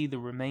can see the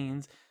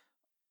remains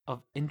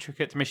of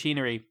intricate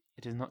machinery.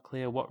 It is not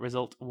clear what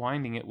result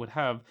winding it would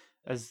have,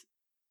 as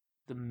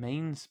the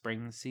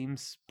mainspring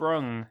seems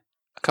sprung.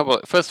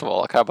 First of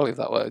all, I can't believe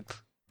that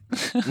worked.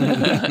 But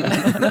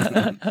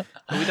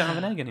we don't have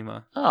an egg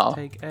anymore. Oh.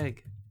 Take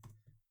egg.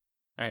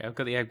 Alright, I've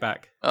got the egg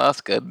back. Oh,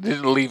 that's good.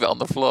 Didn't leave it on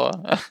the floor.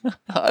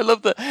 I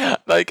love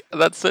that. Like,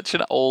 that's such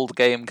an old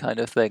game kind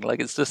of thing. Like,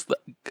 it's just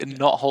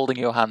not holding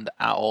your hand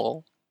at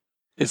all.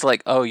 It's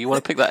like, oh, you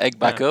want to pick that egg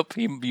back up?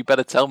 You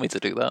better tell me to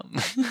do that.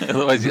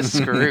 Otherwise, you're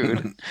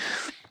screwed.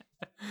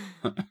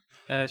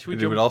 Should we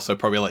It would also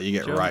probably let you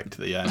get right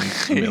to the end.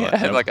 Be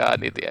like, I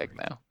need the egg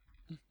now.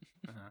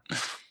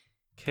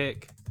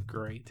 Kick the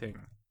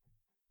grating.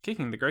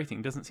 Kicking the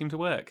grating doesn't seem to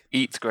work.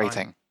 Eat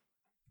grating.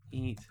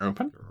 Eat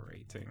Open?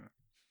 grating.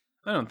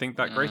 I don't think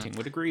that grating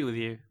would agree with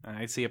you.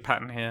 I see a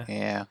pattern here.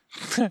 Yeah.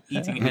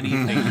 Eating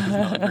anything does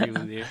not agree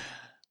with you.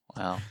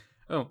 Well.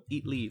 Oh,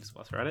 eat leaves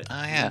whilst we're at it.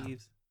 Oh, yeah.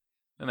 Leaves.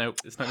 No,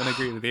 it's not going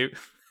to agree with you.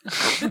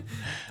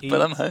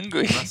 But I'm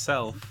hungry.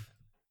 Myself.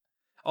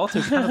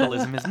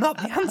 Auto-cannibalism is not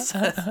the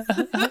answer.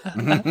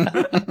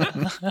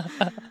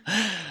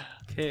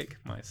 Kick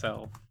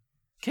myself.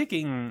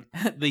 Kicking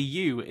the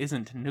U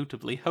isn't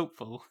notably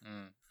hopeful.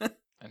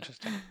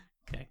 Interesting.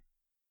 Okay.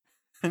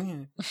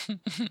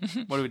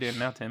 What are we doing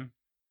now, Tim?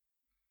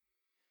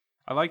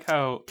 I like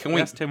how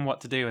we ask Tim what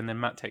to do and then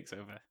Matt takes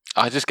over.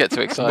 I just get too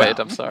excited.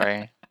 I'm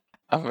sorry.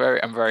 I'm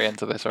very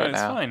into this right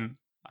now. It's fine.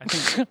 I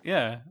think,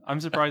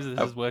 I'm surprised that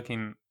this is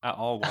working at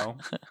all well.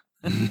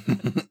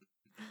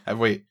 Have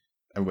we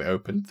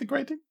opened the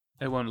grating?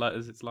 It won't let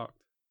us. It's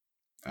locked.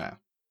 Ah.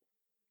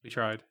 We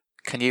tried.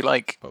 Can you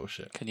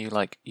bullshit? Can you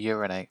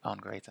urinate on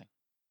grating?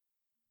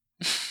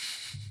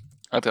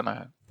 I don't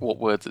know what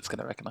words it's going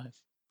to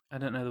recognise. I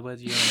don't know the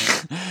words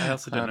urinate. I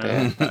also don't know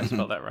if I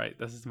spelled that right.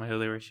 This is my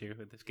other issue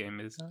with this game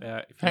is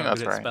if you're not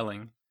good at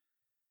spelling.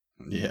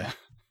 Yeah.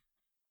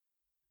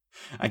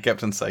 I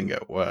kept on saying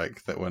at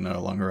work that we're no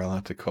longer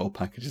allowed to call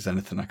packages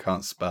anything I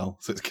can't spell,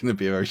 so it's going to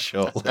be a very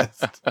short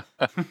list.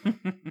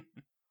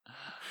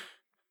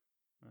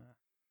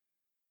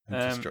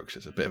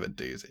 Infrastructure's a bit of a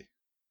doozy.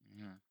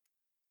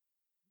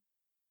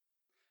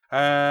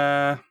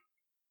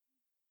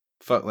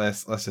 Fuck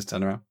this. Let's just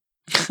turn around.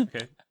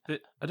 Okay.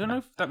 But I don't know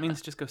if that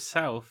means just go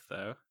south,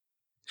 though.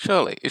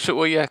 Surely.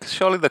 Well, yeah, because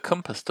surely the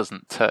compass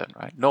doesn't turn,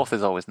 right? North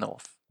is always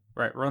north.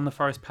 Right, we're on the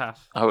forest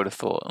path. I would have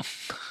thought.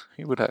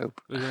 You would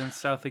hope. We're going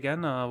south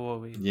again, or what are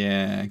we?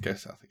 Yeah, go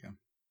south again.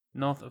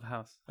 North of the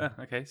house.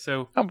 Okay,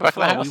 so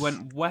before we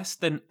went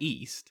west and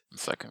east. I'm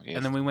so confused.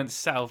 And then we went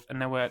south, and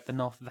now we're at the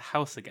north of the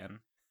house again.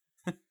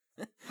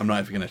 I'm not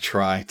even going to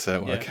try to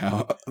work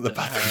out the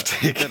path we've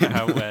taken. I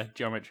don't know how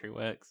geometry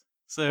works.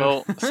 So,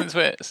 well, since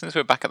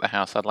we're back at the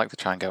house, I'd like to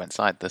try and go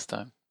inside this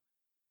time.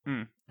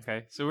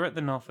 Okay, so we're at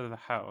the north of the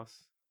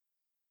house.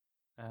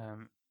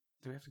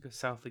 Do we have to go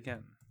south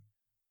again?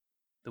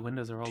 The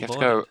windows are all boarded.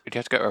 Do you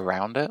have to go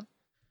around it?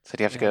 So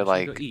do you have to go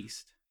go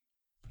east?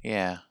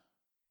 Yeah.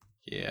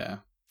 Yeah.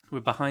 We're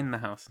behind the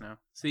house now.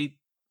 See?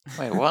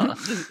 Wait, what?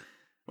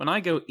 When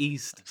I go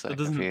east, so it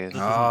doesn't.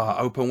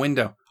 Open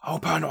window.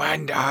 Open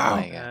window.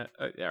 All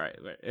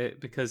right,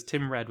 because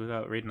Tim read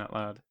without reading out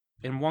loud.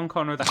 In one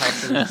corner of the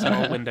house, there is a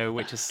small window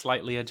which is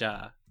slightly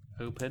ajar.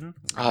 Open.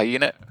 Oh,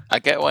 I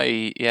get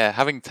why.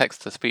 Having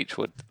text to speech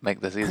would make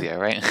this easier,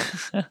 right?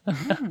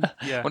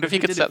 Yeah. Wonder if you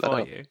could set that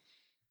up. You.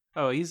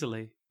 Oh,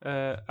 easily.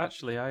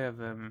 Actually, I have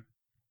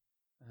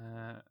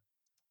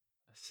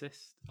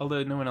assist.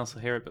 Although no one else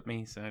will hear it but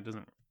me, so it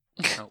doesn't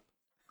help.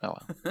 Oh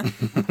well.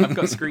 I've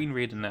got screen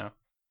reader now.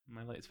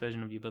 My latest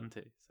version of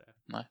Ubuntu. So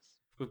nice.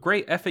 With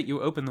great effort,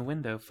 you open the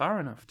window far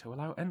enough to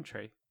allow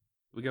entry.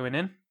 We going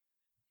in?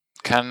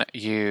 Can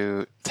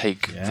you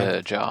take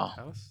the jar?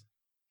 House?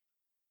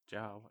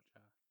 Jar? What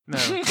jar? No,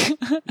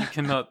 you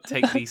cannot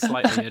take the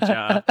slightly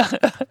ajar.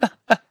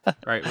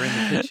 Right, we're in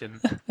the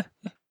kitchen.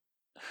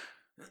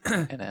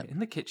 In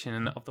the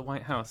kitchen of the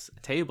White House, a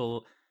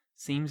table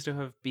seems to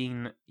have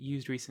been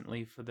used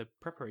recently for the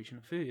preparation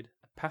of food.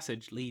 A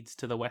passage leads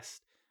to the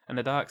west, and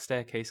a dark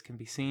staircase can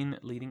be seen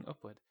leading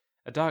upward.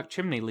 A dark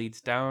chimney leads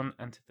down,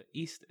 and to the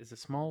east is a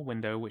small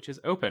window which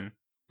is open.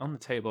 On the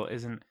table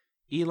is an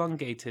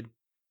elongated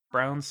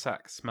brown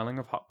sack smelling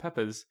of hot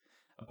peppers.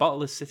 A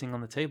bottle is sitting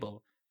on the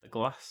table. The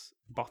glass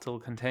bottle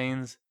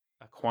contains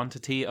a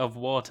quantity of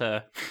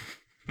water.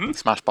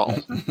 Smash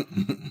bottle.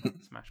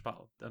 Smash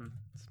bottle. Done.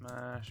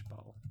 Smash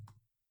bottle.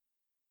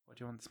 What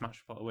do you want the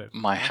smash bottle with?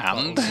 My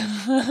hand.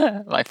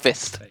 My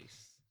fist.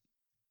 Face.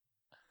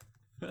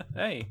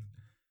 Hey.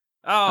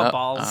 Oh,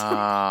 balls.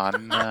 Oh,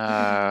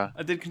 no.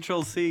 I did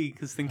Control C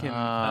because thinking.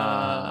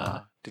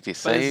 Did you But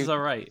save? this is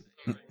alright.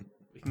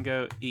 We can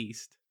go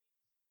east.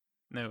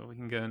 No, we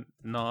can go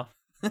north.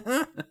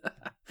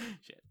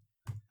 Shit.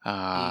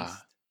 East.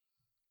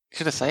 You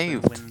should have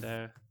saved.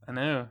 Window. I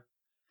know.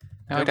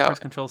 Now Don't press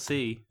Control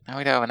C. Now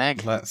we don't have an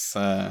egg. Where's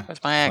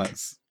my egg?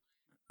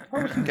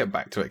 We can get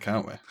back to it,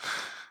 can't we?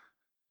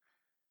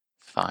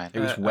 Fine. It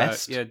was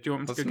west. Yeah, do you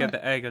want me to go get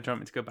the egg, or do you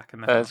want me to go back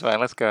in the That's house? fine.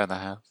 Let's go in the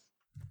house.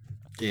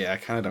 Yeah, I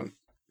kind of don't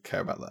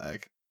care about the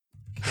egg.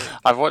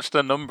 I've watched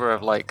a number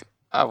of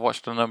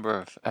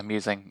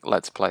amusing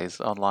Let's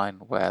Plays online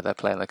where they're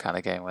playing the kind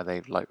of game where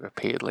they like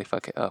repeatedly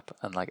fuck it up,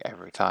 and like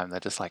every time they're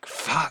just like,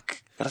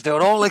 "Fuck, gotta do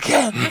it all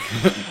again."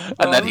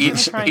 And then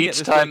each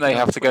time they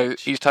have to go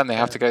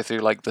through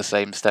like the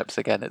same steps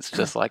again. It's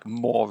just like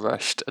more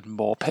rushed and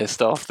more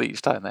pissed off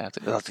each time they have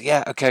to. Like,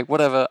 yeah, okay,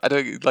 whatever. I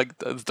don't like.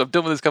 I'm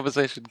done with this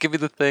conversation. Give me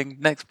the thing.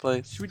 Next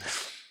place.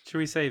 Should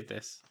we save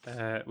this?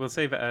 We'll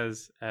save it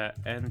as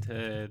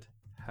entered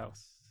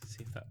house.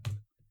 See if that.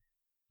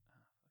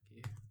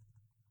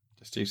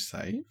 Just do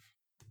save.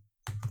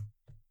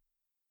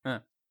 Do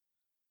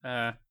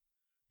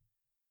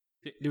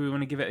we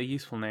want to give it a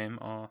useful name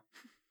or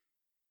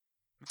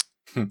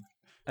Third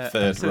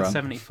episode run.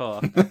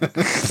 74?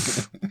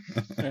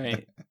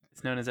 Right,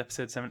 it's known as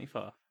episode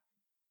 74.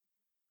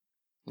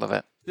 Love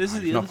it. This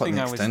is the Not other put thing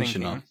the I was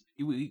extension thinking.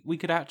 on. We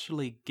could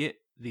actually get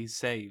these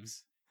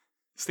saves,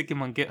 stick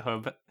them on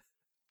GitHub,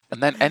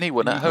 And then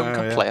anyone at home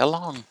can play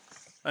along.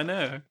 I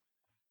know.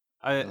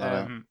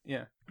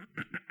 Yeah.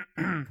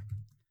 I have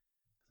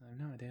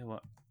no idea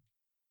what.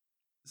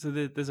 So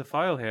there's a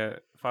file here,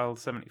 file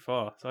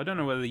 74. So I don't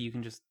know whether you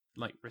can just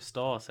like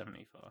restore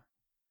 74.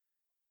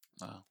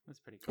 Oh. That's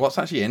pretty cool. What's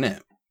actually in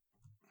it?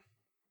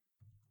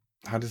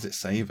 How does it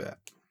save it?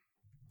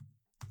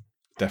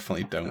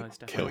 Definitely don't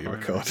kill your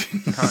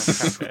recording. Can't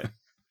cap it.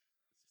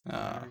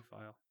 Ah.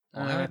 File.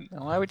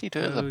 Why would you do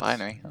it as a codes.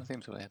 binary? That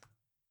seems weird.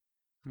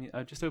 I mean,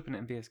 I just open it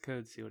in VS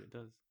Code to see what it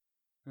does.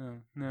 Oh,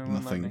 no, it won't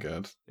let Nothing me.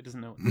 good. It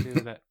doesn't know what to do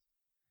with it.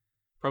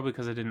 Probably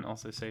because I didn't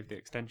also save the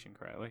extension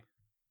correctly.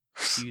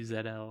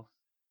 UZL.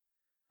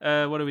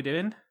 What are we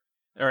doing?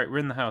 All right, we're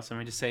in the house and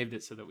we just saved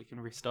it so that we can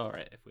restore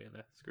it if we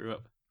ever screw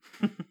up.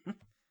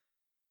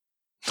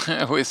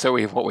 So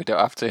we don't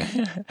have to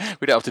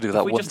we don't have to do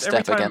that one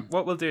step again.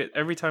 What we'll do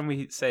every time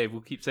we save,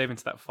 we'll keep saving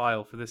to that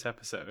file for this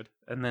episode,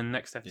 and then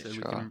next episode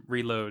we can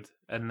reload,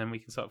 and then we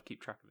can sort of keep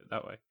track of it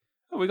that way.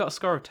 Oh, we got a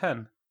score of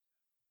 10.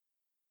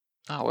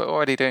 Oh, we're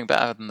already doing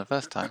better than the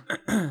first time.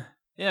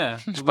 Yeah,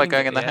 just by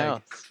going in the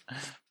house.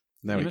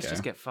 There we must go.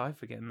 just get 5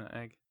 for getting that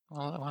egg.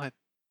 Well, what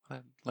a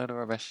load of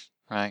rubbish.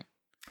 Right.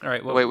 All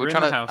right. Well, wait, we're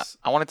trying in the to. house.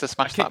 I wanted to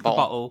smash I that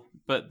bottle.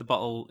 But the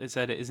bottle, it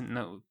said it isn't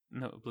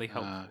notably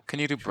helpful. Can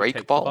you do Should we break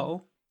take the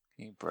bottle?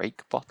 Can you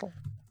break bottle?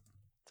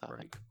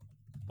 Break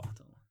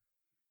bottle.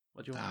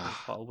 What do you want to break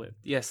bottle with?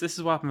 Yes, this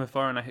is what happened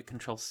before, and I hit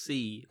Control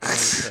C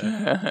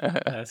in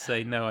order to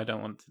say no. I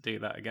don't want to do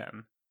that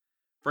again.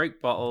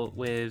 Break bottle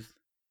with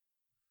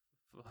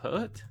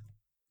foot.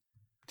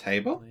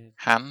 Table? With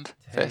Hand.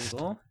 Fist.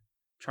 table.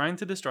 Trying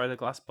to destroy the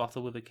glass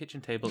bottle with a kitchen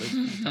table is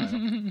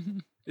futile.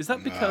 Is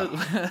that because?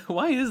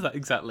 Why is that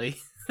exactly?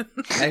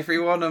 Every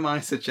one of my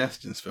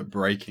suggestions for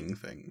breaking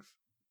things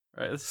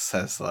Right.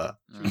 says that.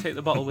 Should we take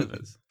the bottle with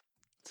us?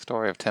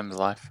 Story of Tim's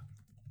life.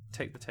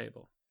 Take the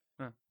table.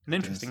 Oh, an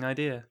interesting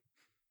idea.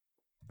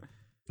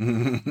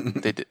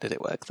 Did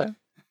it work though?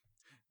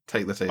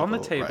 Take the table. On the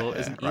table right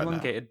is here, an right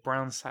elongated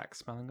brown sack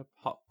smelling of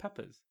hot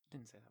peppers.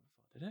 Didn't say that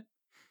before, did it?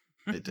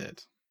 now. It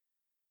did.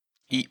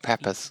 Eat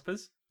peppers. Eat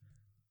peppers?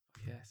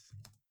 Yes.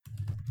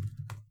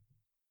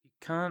 You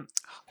can't.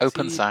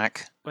 Open see...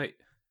 sack. Wait.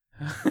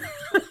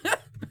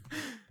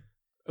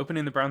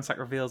 Opening the brown sack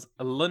reveals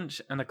a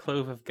lunch and a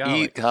clove of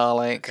garlic. Eat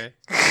garlic.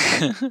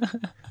 Okay.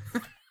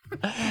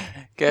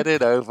 Get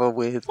it over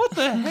with. What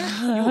the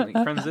heck? You will make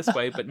friends this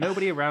way, but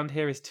nobody around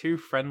here is too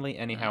friendly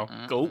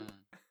anyhow. Gulp.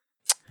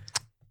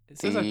 It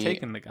says I've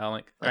taken the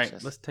garlic. Delicious.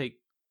 Right, let's take.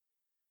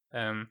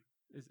 We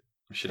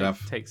should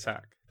have. Take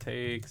sack.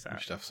 Take sack. We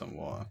should have some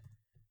water.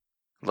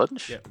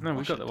 Lunch? Yeah, no, we've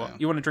Wash got it the water. down.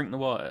 You want to drink the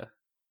water?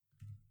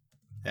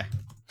 Yeah.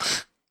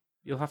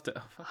 You'll have to.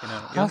 Oh, fucking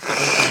hell. You'll have to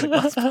open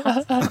the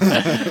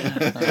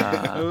glass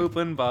bottle.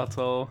 Open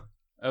bottle.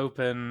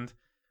 Opened.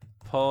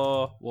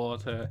 Pour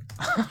water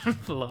on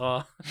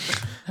floor.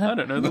 I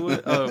don't know the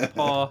word. Oh,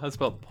 pour. I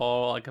spelled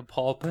pour like a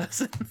poor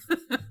person.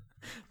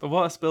 The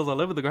water spills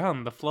all over the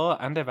ground, the floor,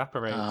 and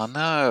evaporates. Oh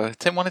no!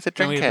 Tim wanted to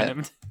drink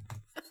it.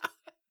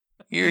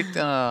 You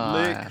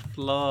lick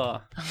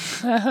floor.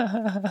 Don't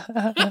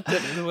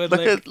know the word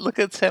look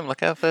at Tim. Look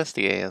how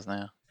thirsty he is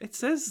now. It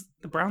says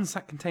the brown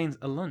sack contains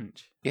a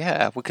lunch.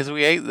 Yeah, because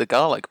we ate the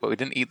garlic, but we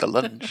didn't eat the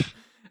lunch.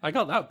 I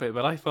got that bit,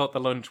 but I thought the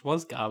lunch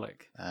was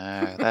garlic.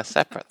 Oh, they're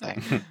separate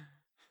things.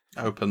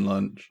 Open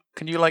lunch.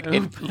 Can you like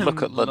Open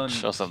look at lunch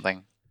lunch. or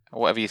something?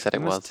 Or whatever you said You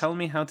it must was. tell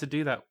me how to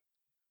do that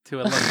to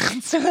a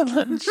lunch. To a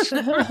lunch.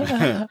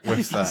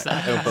 With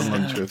sack. Open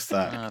lunch with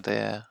sack. Oh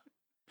dear.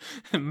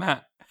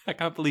 Matt, I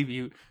can't believe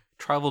you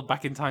traveled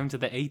back in time to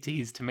the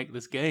 80s to make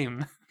this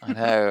game. I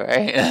know,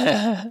 right?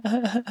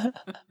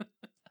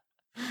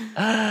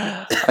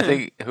 I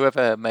think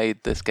whoever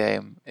made this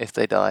game, if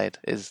they died,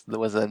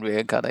 was then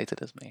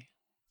reincarnated as me.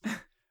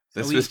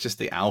 This was just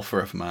the alpha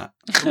of Matt.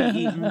 Are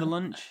we eating the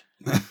lunch?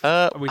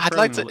 I'd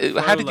like to.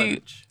 throw How did you?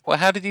 lunch? Well,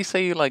 how did you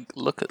say you like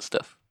look at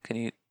stuff? Can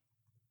you?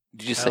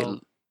 Did you say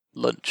L-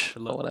 lunch to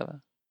or look.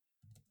 whatever?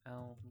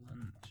 L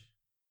lunch.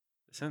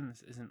 The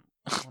sentence isn't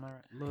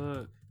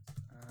Look,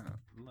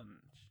 lunch.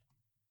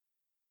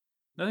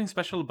 Nothing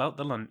special about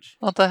the lunch.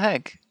 What the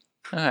heck?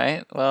 All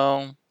right.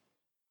 Well,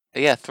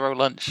 yeah. Throw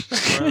lunch.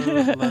 Throw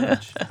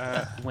lunch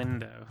at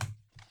window.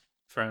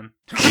 Thrown.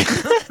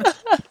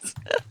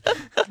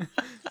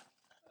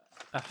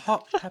 A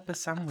hot pepper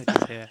sandwich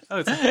is here. Oh,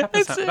 it's a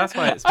pepper sandwich. That's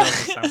why it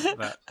smells like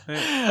that.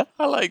 Yeah.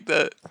 I like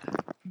that.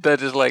 They're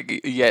just like,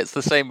 yeah, it's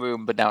the same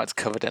room, but now it's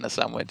covered in a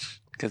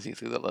sandwich because you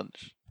threw the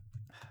lunch.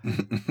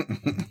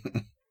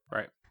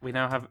 Right. We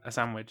now have a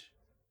sandwich.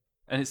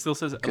 And it still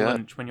says Good.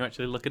 lunch when you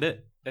actually look at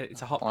it.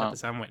 It's a hot pepper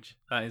sandwich.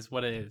 That is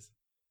what it is.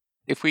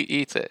 If we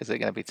eat it, is it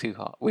going to be too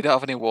hot? We don't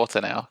have any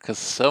water now because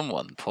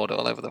someone poured it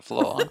all over the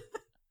floor.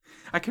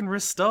 I can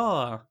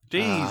restore.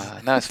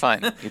 Jeez. No, it's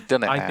fine. You've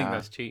done it I now. think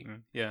that's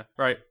cheating. Yeah.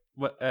 Right.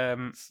 What?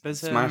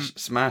 There's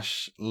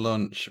smash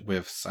lunch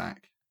with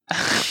sack.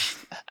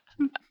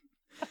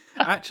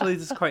 Actually,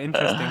 this is quite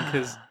interesting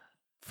because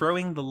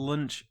throwing the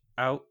lunch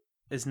out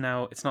is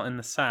now it's not in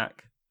the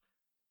sack.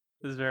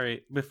 This is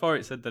very. Before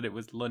it said that it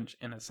was lunch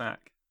in a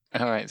sack.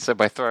 All right. So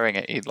by throwing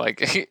it, it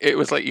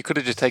was like you could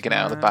have just taken it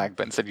out of the bag,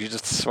 but instead you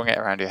just swung it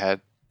around your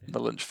head.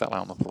 The lunch fell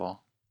out on the floor.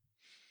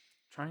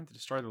 Trying to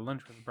destroy the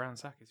lunch with a brown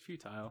sack is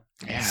futile.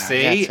 Yeah,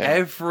 see,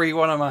 every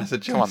one of my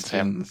suggestions. Come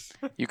on, Tim.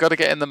 You've got to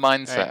get in the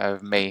mindset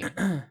of me.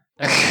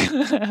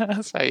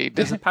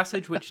 There's a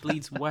passage which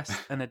leads west,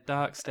 and a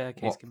dark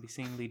staircase can be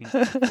seen leading to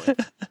the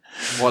cliff.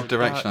 What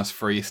direction has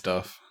free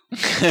stuff?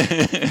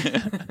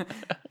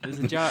 There's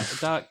a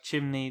dark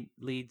chimney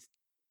leads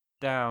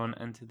down,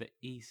 and to the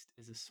east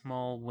is a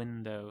small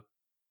window.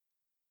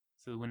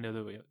 So the window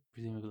that we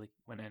presumably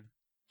went in.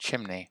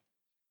 Chimney.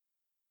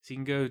 So you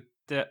can go.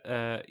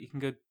 You can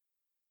go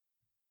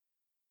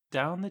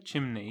down the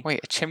chimney.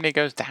 Wait, a chimney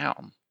goes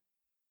down?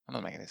 That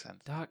doesn't make any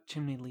sense. Dark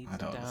chimney leads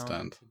down.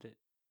 Understand.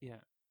 Yeah.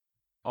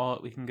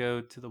 Or we can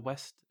go to the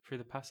west through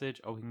the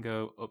passage, or we can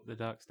go up the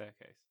dark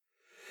staircase.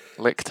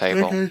 Lick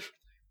table.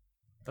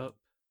 Up.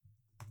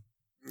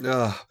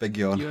 Ugh, big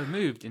yawn. You have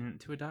moved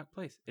into a dark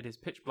place. It is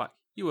pitch black.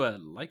 You are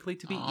likely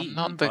to be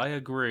eaten by a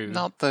grue.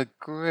 Not the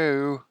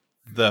grue.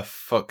 The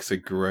fuck's a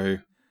grue?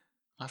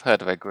 I've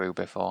heard of a grue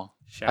before.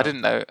 Shout. I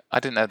didn't know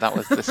that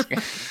was this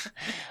game.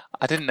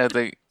 I didn't know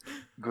the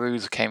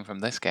grues came from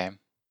this game.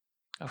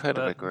 I've heard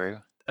of a grue.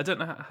 I don't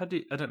know I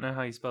don't know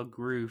how you spell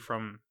grue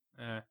from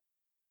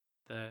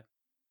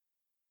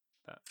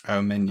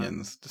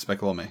Minions.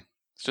 Despicable Me.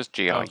 It's just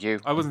GRU.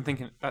 I wasn't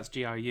thinking that's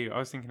GRU. I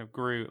was thinking of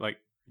Gru, like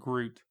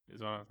Groot is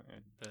what I was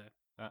thinking.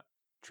 That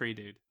tree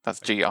dude. That's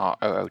GROOT.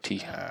 Oh.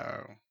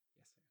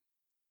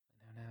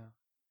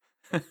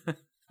 No.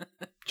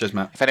 Just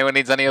Matt. If anyone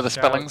needs any other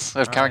spellings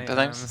of character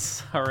names,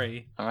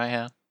 sorry. I'm right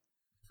here.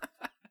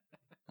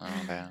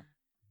 Oh dear.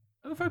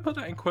 If I put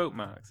that in quote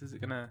marks, is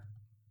it gonna?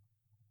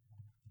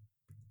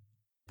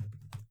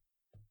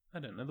 I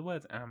don't know. The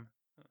word's am.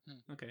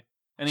 Okay.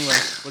 Anyway,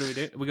 what do we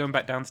do? We're going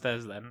back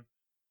downstairs then,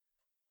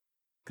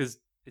 because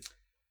it's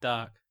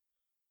dark.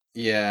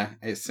 Yeah,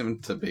 it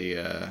seemed to be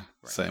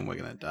saying we're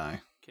gonna die.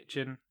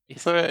 Kitchen.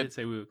 Yes, So it did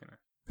say we were gonna.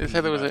 Did it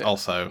say there was a...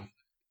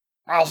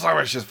 Also,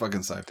 it's just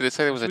fucking safe. Did it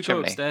say there was a we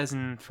chimney? Go upstairs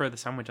and throw the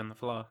sandwich on the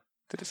floor.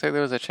 Did it say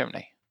there was a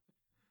chimney?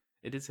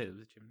 It did say there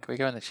was a chimney. Can we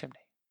go in the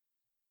chimney?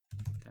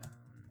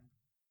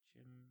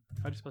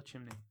 How do you spell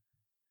chimney?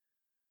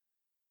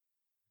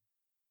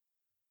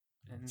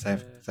 And,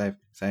 Save.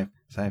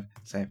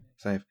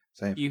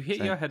 You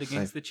hit your head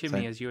against the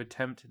chimney as you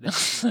attempt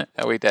this.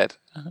 Are we dead?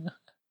 I dead.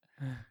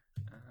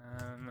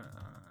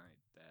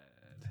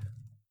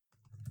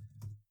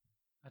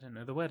 I don't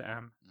know the word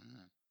am.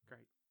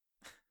 Great.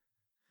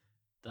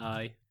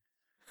 Die.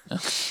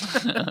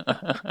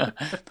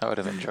 That would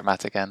have been a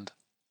dramatic end.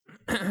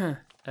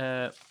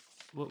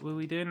 What were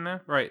we doing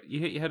now? Right, you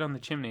hit your head on the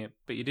chimney,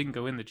 but you didn't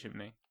go in the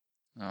chimney.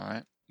 All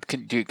right.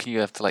 Can you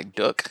have to like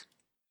duck?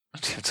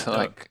 Do you have to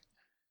like?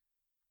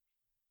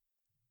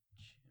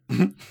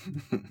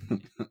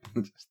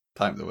 Just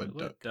type the word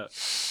duck. Duck.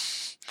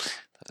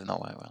 That did not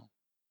work well.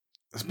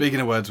 Speaking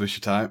of words, we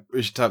should type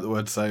the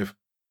word save.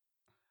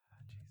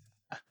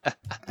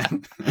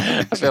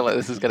 I feel like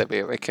this is going to be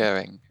a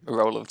recurring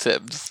roll of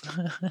Tims.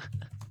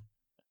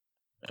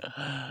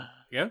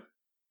 Yeah.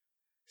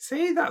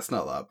 See, that's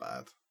not that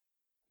bad.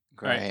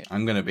 Great. Right.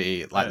 I'm going to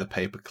be like the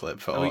paperclip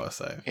for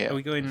autosave. Yeah. Are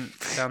we going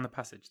down the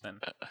passage then?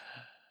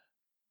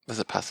 There's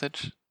a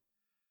passage?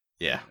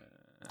 Yeah.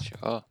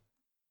 Sure.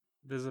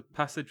 There's a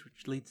passage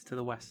which leads to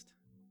the west.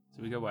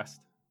 So we go west.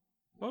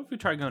 What if we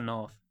try going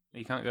north?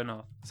 You can't go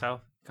north.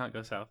 South? Can't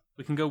go south.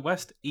 We can go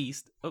west,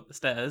 east, up the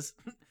stairs,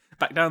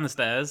 back down the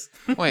stairs.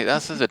 Wait,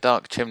 that says a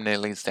dark chimney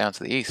leads down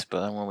to the east,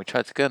 but then when we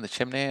tried to go in the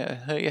chimney, it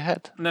hurt your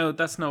head. No,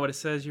 that's not what it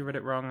says. You read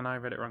it wrong, and I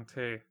read it wrong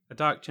too. A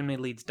dark chimney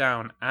leads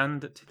down,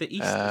 and to the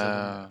east.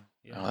 Oh,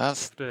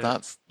 that's you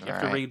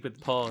have to right. read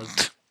with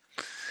pause.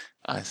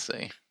 I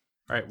see.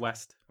 Right,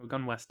 west. We've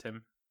gone west,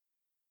 Tim.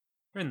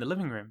 We're in the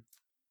living room.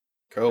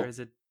 Cool. There is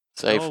a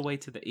Save. doorway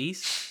to the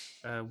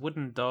east, a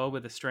wooden door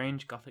with a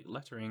strange Gothic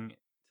lettering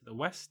to the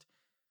west.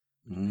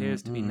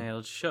 Appears to be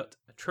nailed shut,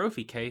 a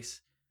trophy case,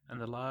 and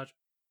a large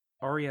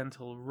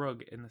oriental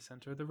rug in the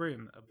center of the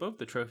room. Above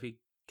the trophy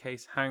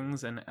case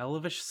hangs an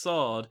elvish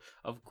sword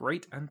of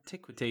great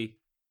antiquity.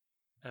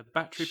 A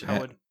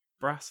battery-powered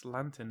brass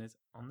lantern is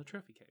on the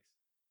trophy case.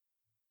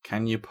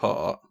 Can you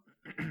put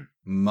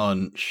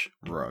munch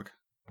rug?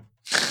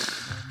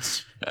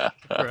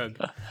 Rug.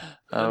 I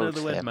don't know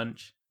the word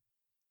munch.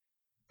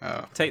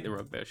 Oh. Take the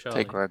rug though,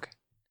 surely. Take rug.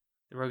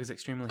 The rug is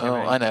extremely heavy. Oh,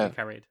 I know.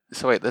 Carried.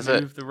 So wait,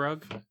 Move the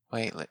rug.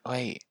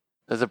 Wait.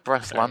 There's a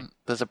brass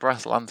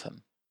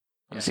lantern.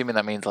 I'm assuming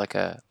that means like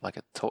a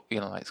it's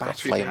got a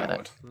flame in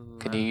it.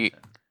 Can you?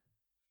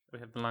 We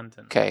have the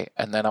lantern. Okay,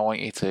 and then I want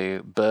you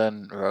to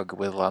burn rug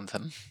with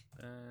lantern.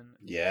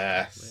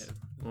 Yes.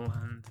 With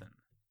lantern.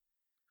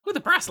 With a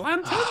brass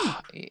lantern.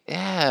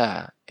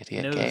 Yeah,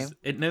 idiot game.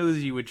 It knows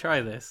you would try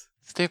this.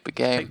 Stupid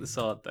game. Take the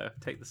sword though.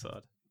 Take the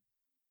sword.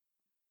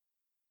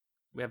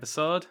 We have a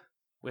sword.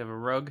 We have a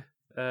rug.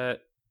 There's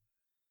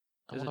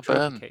a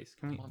trophy case.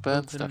 Can we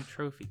burn stuff?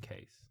 Trophy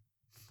case.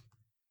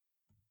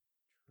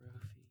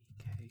 Trophy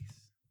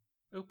case.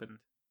 Opened.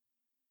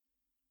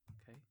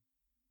 Okay.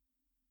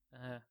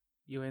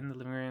 You're in the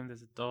living room.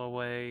 There's a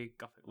doorway,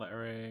 Gothic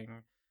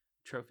lettering,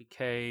 trophy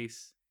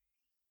case.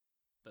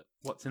 But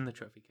what's in the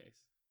trophy case?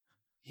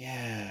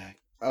 Yeah.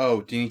 Oh,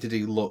 do you need to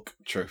do look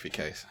trophy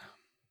case?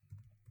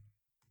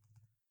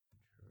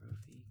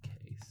 Trophy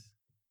case.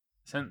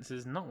 Sentence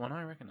is not one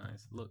I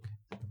recognize. Look.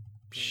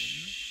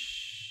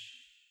 Shoot.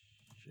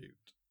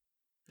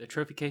 The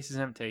trophy case is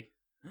empty.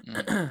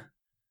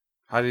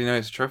 How do you know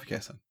it's a trophy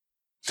case then?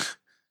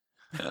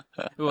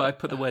 Well, I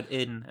put the word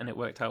in and it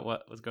worked out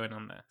what was going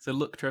on there. So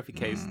look trophy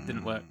case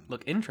didn't work.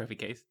 Look in trophy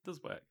case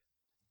does work.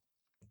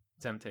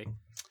 It's empty.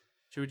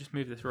 Should we just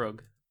move this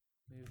rug?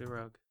 Move the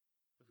rug.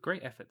 With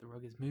great effort, the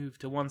rug is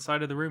moved to one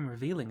side of the room,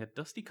 revealing a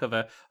dusty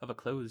cover of a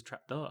closed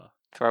trapdoor.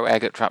 Throw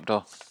egg at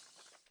trapdoor.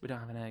 We don't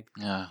have an egg.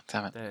 Yeah,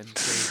 damn it.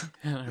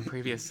 In a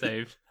previous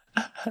save.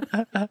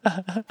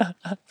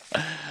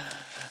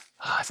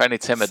 If only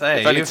Tim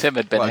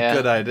had been here.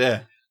 Good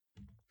idea.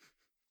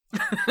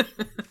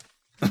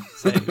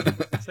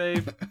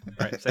 Save.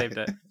 Right, saved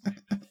it.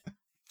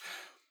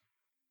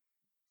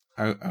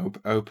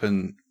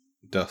 Open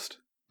dust.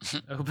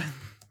 Open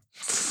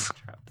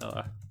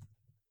trapdoor.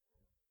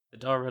 The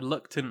door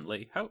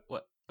reluctantly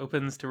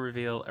opens to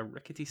reveal a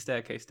rickety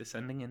staircase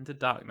descending into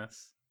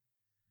darkness.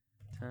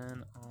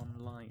 Turn on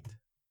light.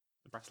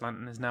 The brass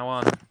lantern is now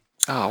on.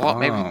 Oh, what?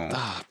 Maybe.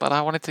 Oh, but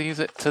I wanted to use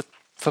it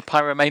for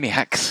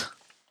pyromaniacs.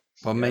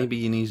 Well, maybe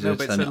you need to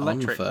turn it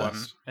on first. One,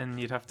 and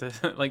you'd have to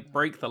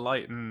break the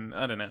light, and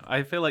I don't know.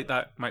 I feel like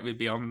that might be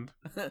beyond.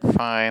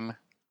 Fine.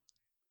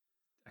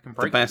 I can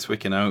break the best we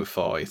can hope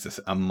for is just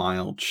a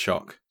mild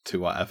shock to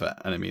whatever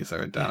enemies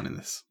are down in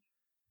this.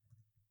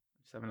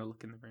 Just having a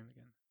look in the room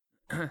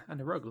again, and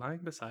a rug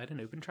lying beside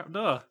an open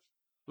trapdoor.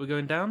 We're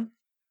going down.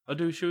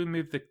 Should we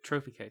move the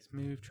trophy case?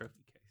 Move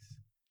trophy case.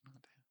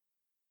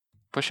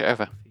 Push it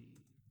over.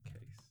 Case.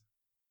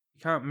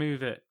 You can't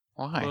move it.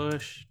 Why?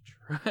 Push.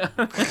 Now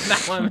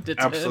I'm determined.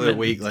 Absolute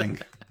weakling.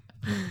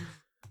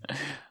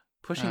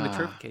 Pushing the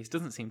trophy case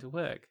doesn't seem to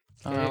work.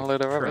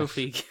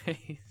 Trophy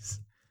case.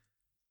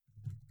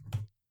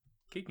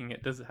 Kicking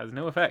it has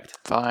no effect.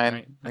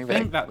 Fine. Right. I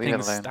think that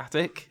thing's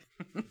static.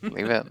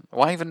 Leave it.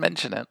 Why even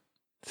mention it?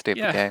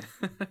 Stupid game.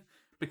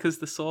 Because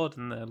the sword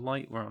and the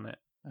light were on it.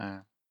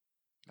 Oh.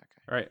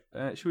 Okay.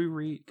 Right. Should we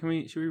read?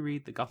 Should we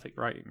read the Gothic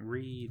writing?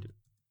 Read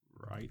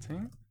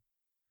writing.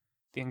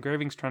 The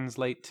engravings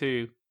translate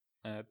to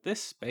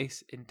this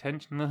space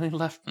intentionally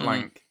left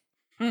blank.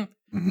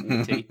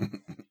 Witty.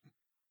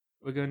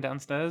 We're going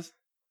downstairs.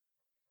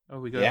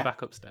 Oh, we're going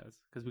back upstairs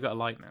because we got a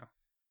light now.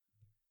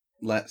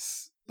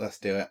 Let's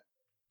do it.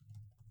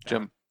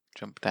 Jump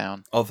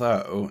down.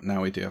 Although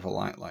now we do have a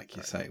light, like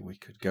you say, we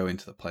could go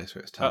into the place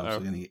where it's telling us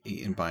we're going to get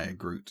eaten by a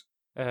Groot.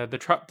 The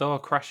trapdoor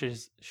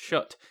crashes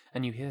shut,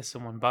 and you hear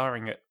someone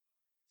barring it.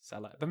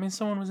 Cellar. That means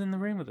someone was in the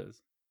room with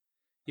us.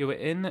 You were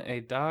in a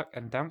dark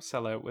and damp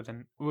cellar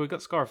we got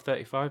a score of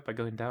 35 by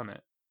going down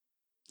it.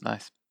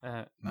 Nice.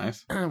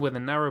 Nice. With a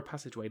narrow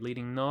passageway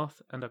leading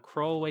north and a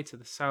crawlway to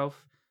the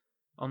south.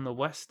 On the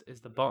west is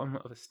the bottom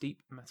of a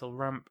steep metal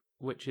ramp,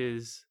 which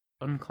is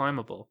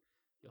unclimbable.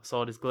 Your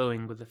sword is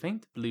glowing with a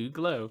faint blue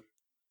glow.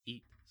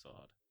 Eat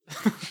sword.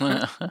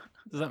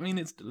 Does that mean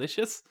it's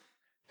delicious?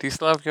 Do you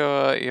still have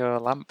your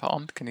lamp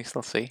on? Can you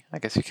still see? I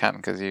guess you can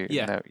because you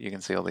know you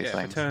can see all these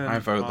things. I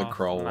vote the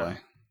crawlway.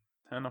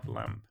 Turn off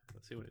lamp.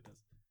 Let's see what it does.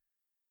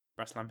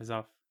 Brass lamp is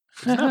off.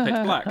 It's now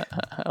pitch black.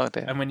 Oh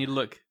dear. And when you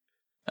look,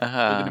 you're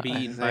going to be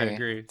eaten by a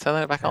Groot.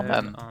 Turn it back on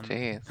then.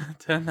 Jeez.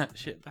 Turn that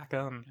shit back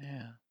on.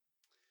 Yeah.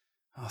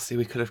 Oh, see,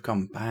 we could have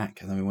gone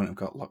back and then we wouldn't have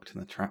got locked in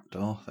the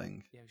trapdoor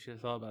thing. Yeah, we should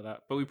have thought about that.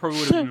 But we probably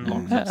would have been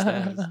locked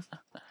upstairs.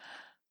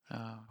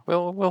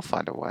 We'll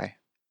find a way.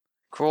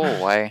 Crawl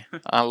away.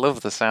 I love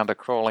the sound of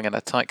crawling in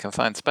a tight,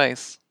 confined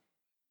space.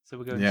 So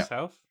we're going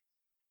south?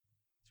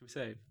 Should we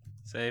save?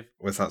 Save.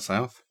 Where's that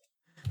south?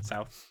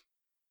 South.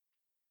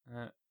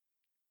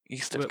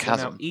 East of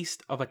chasm. We're now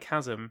east of a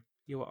chasm.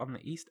 You are on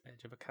the east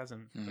edge of a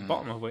chasm, the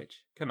bottom of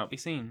which cannot be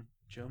seen.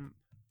 Jump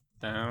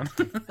down.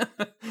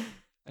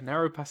 A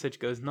narrow passage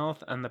goes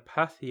north, and the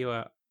path you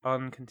are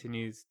on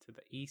continues to the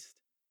east.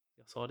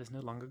 Your sword is no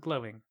longer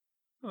glowing.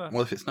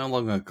 Well, if it's no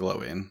longer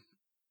glowing,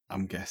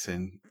 I'm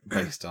guessing,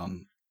 based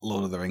on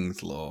Lord of the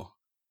Rings lore,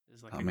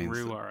 there's like a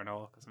Gru or an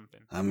orc or something.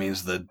 That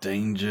means the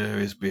danger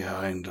is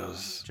behind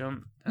us.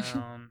 Jump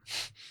down.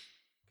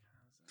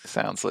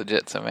 Sounds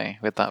legit to me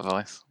with that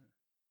voice.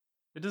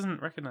 It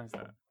doesn't recognise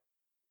that.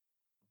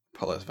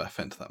 Apollo's very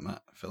offended to that,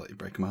 Matt. I feel like you're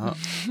breaking my heart.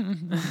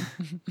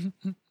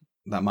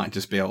 That might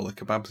just be all the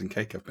kebabs and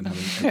cake I've been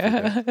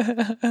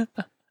having.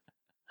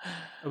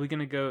 Are we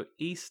going to go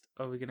east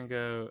or are we going to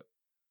go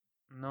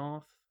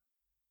north?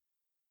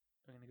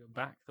 Are we going to go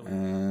back the way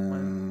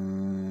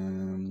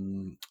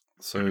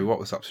So what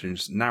was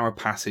options? Narrow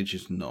passage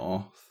is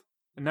north.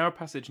 A narrow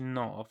passage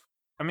north.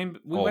 I mean,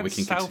 we went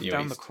south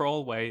down the east.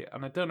 crawlway,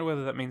 and I don't know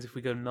whether that means if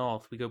we go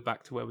north, we go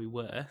back to where we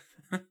were.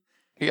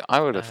 Yeah,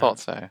 I would have thought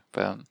so,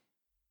 but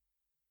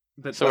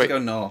so let's go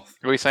north.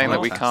 Are we saying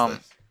that we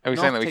can't? Are we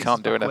saying that we North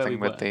can't do takes us back anything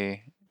where with the?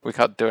 We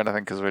can't do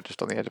anything because we're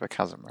just on the edge of a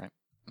chasm, right?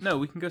 No,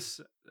 we can go.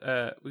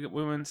 We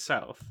went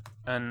south,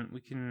 and we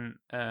can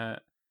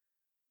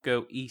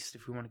go east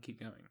if we want to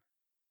keep going.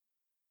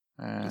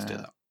 Let's do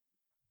that.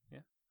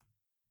 Yeah.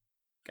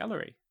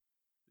 Gallery.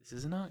 This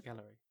is an art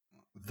gallery.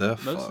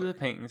 Most of the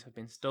paintings have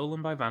been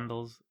stolen by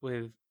vandals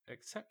with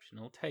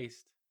exceptional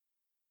taste.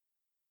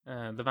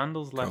 The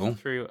vandals left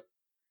through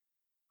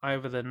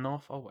either the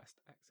north or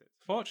west exits.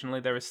 Fortunately,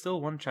 there is still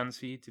one chance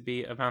for you to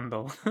be a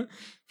vandal,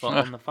 but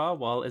on the far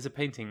wall is a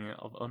painting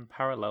of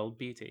unparalleled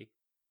beauty.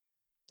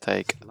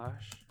 Take.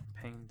 Slash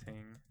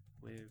painting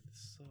with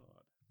sword.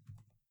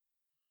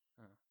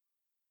 Oh.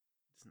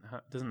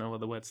 Doesn't know what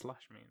the word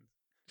slash means.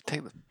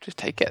 Just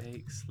take it.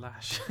 Take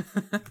slash.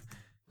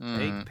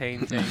 Take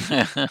painting.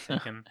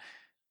 Taken.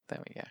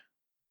 There we go.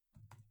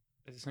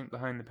 Is there something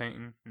behind the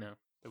painting? No,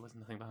 there was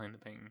nothing behind the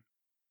painting.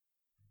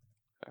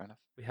 Fair enough.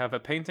 We have a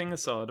painting, a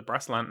sword, a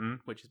brass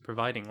lantern, which is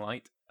providing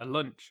light, a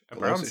lunch, a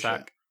brown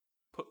sack,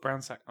 put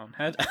brown sack on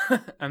head,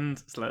 and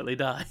slowly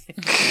die.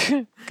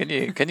 Can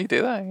you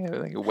do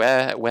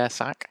that? Wear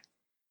sack?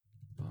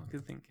 What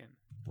was I thinking?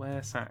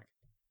 Wear sack.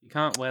 You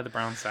can't wear the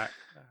brown sack.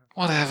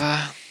 Whatever.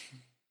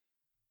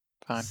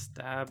 Fine.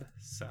 Stab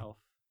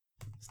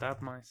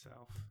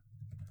myself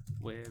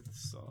with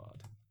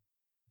sword.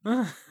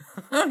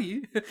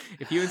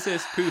 If you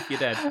insist, poof, you're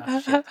dead.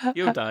 Ah, shit,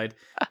 you've died.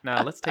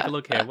 Now, let's take a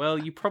look here. Well,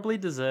 you probably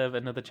deserve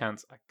another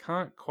chance. I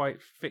can't quite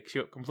fix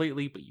you up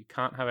completely, but you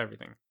can't have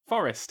everything.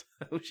 Forest.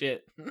 Oh,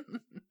 shit.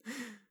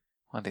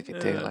 What did you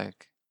do,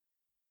 Luke?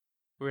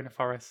 We're in a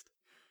forest.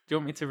 Do you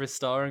want me to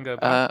restore and go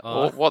back?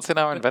 What's in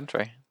our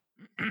inventory?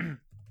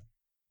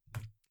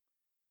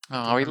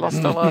 Oh, we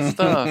lost all our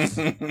stuff.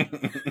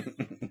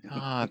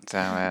 God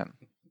damn it.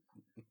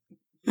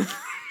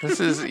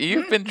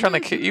 You've been trying to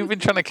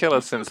kill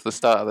us since the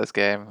start of this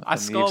game. Our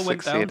score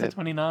went down to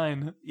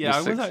 29. Yeah,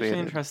 I was actually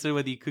interested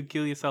whether you could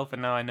kill yourself,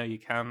 and now I know you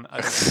can.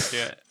 I don't want to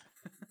do it.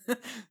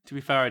 To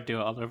be fair, I'd do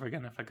it all over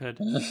again if I could.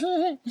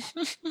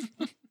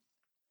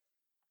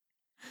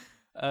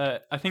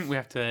 I think we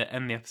have to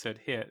end the episode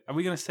here. Are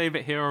we going to save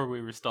it here, or are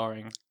we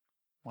restoring?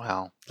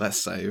 Wow.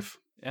 Let's save.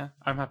 Yeah,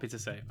 I'm happy to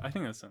save. I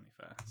think that's only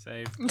fair.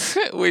 Save.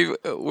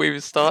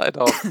 We've started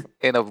off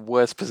in a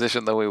worse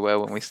position than we were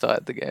when we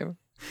started the game.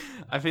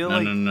 I feel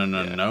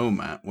no,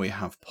 Matt. We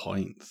have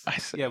points.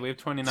 Yeah, we have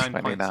 29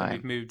 points, and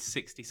we've moved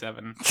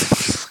 67.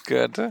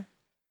 Good.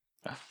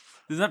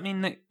 Does that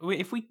mean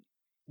if we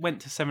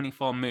went to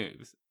 74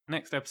 moves,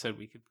 next episode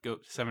we could go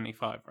up to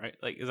 75, right?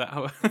 Like, is that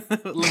how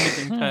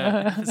limiting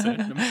per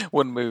episode?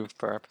 One move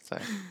per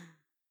episode.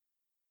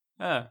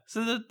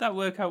 So did that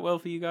work out well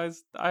for you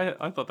guys?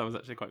 I thought that was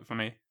actually quite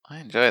funny. I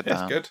enjoyed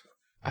that. It's good.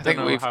 I think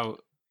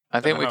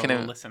we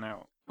can listen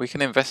out. We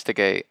can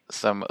investigate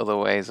some other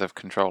ways of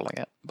controlling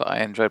it, but I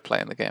enjoyed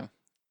playing the game.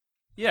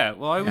 Yeah,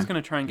 well, I was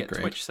going to try and get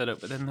Twitch set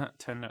up, but then that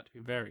turned out to be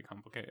very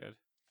complicated.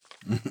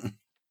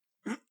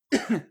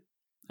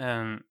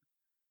 No,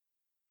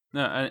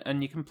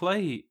 and you can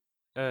play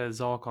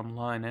Zork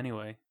online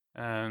anyway.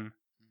 But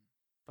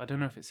I don't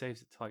know if it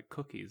saves it to like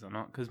cookies or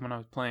not, because when I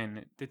was playing,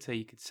 it did say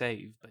you could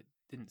save, but it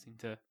didn't seem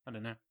to. I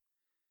don't know.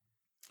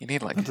 You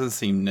need That doesn't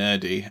seem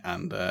nerdy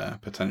and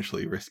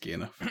potentially risky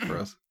enough for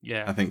us.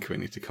 Yeah, I think we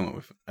need to come up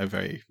with a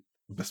very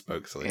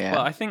bespoke solution. Yeah.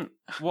 Well, I think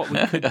what we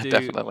could do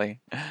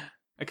definitely.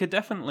 I could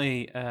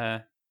definitely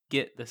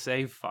get the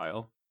save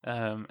file,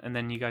 and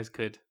then you guys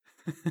could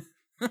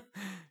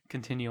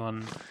continue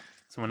on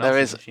someone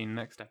else's machine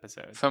next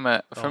episode. From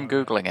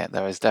Googling it,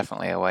 there is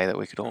definitely a way that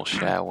we could all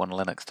share one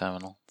Linux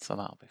terminal, so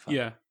that'll be fun.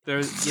 Yeah,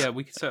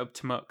 we could set up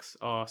Tmux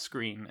or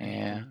Screen.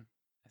 And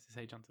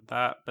SSH onto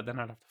that, but then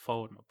I'd have to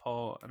forward my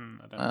port, and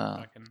I don't know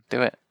if I can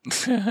do it.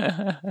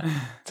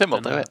 Tim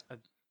will do it.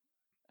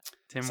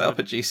 Set up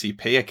a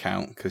GCP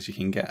account because you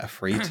can get a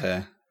free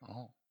tier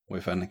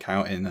with an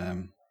account in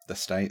the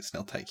States,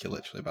 and it'll take you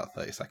literally about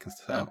 30 seconds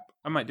to set up.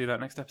 I might do that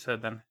next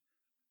episode then.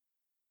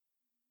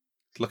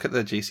 Look at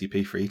the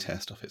GCP free tier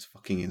stuff; it's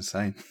fucking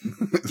insane.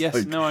 Yes,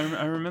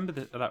 I remember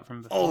that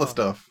from before. All the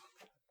stuff.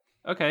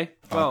 Okay,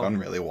 well, I've gone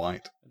really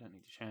white. I don't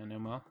need to share no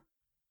more.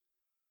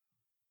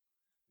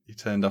 you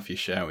turned off your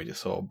shower, we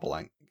just saw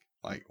blank,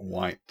 like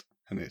white,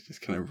 and it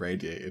just kind of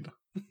radiated.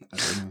 I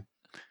don't know.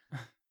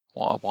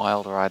 What a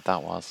wild ride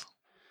that was.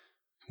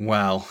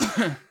 Well,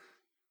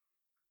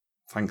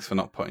 thanks for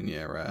not putting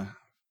your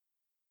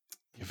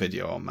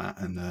video on, Matt,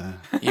 and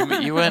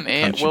you weren't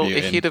here. Well,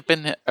 if you'd have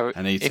been,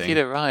 if you'd eating.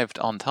 arrived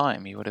on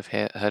time, you would have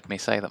heard me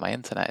say that my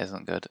internet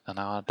isn't good, and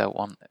now I don't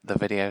want the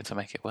video to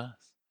make it worse.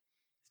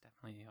 It's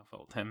definitely your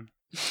fault, Tim.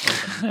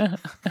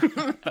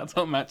 That's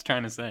what Matt's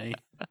trying to say.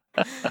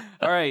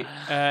 All right,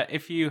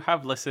 if you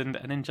have listened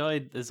and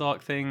enjoyed the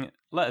Zork thing,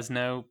 let us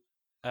know.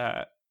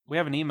 We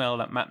have an email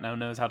that Matt now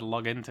knows how to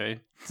log into,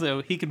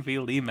 so he can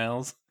field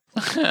emails.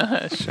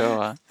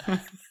 Sure.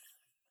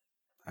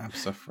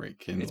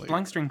 Abso-freaking-lutely. It's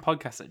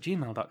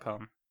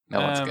blankstringpodcast@gmail.com.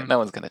 No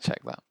one's going to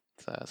check that,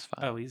 so that's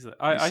fine. Oh, easily.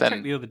 I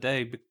checked the other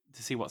day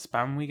to see what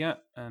spam we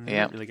get, and we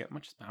don't really get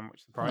much spam,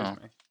 which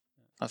surprised me.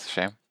 That's a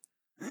shame.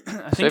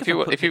 I think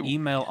if you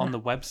email on the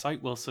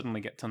website, we'll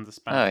suddenly get tons of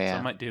spam. Oh, yeah. So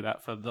I might do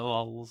that for the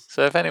lols.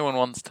 So if anyone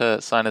wants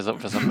to sign us up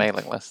for some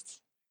mailing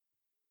lists,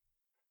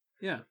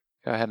 yeah,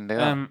 go ahead and do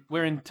that.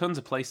 We're in tons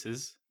of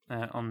places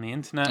on the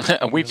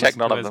internet. And we check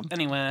none of them.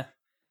 Anywhere.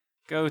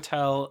 Go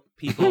tell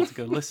people to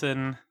go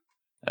listen.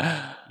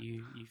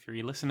 You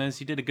three listeners,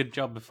 you did a good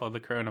job before the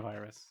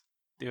coronavirus.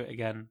 Do it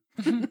again.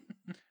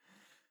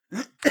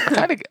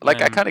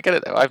 I kind of get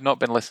it though. I've not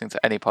been listening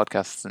to any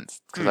podcasts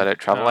since because I don't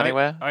travel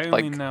anywhere. I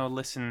only now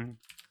listen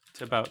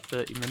to about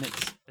 30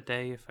 minutes a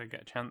day if I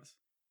get a chance.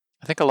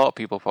 I think a lot of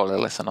people probably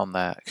listen on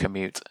their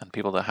commute, and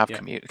people that have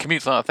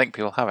commute's not a thing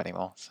people have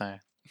anymore. So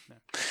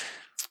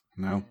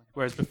no.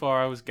 Whereas before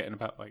I was getting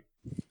about like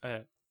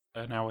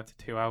an hour to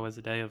 2 hours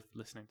a day of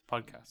listening to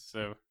podcasts.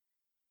 So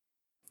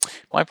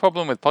my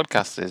problem with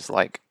podcasts is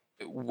like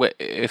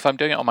if I'm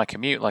doing it on my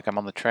commute, like I'm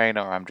on the train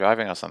or I'm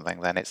driving or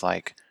something, then it's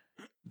like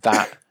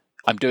that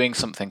I'm doing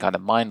something kind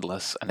of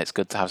mindless and it's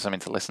good to have something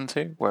to listen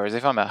to. Whereas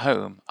if I'm at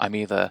home, I'm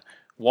either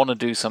want to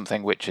do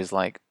something which is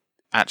like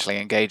actually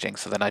engaging,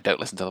 so then I don't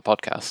listen to the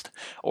podcast,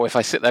 or if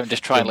I sit there and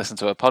just try and listen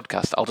to a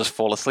podcast, I'll just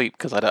fall asleep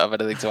because I don't have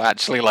anything to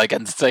actually like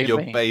entertain You're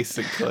me.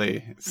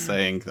 basically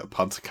saying that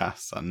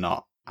podcasts are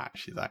not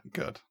actually that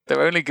good.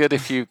 They're only good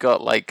if you've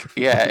got like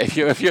if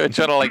you're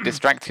trying to like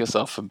distract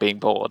yourself from being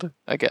bored,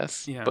 I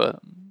guess. Yeah. But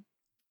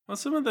well,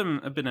 some of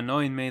them have been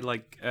annoying me.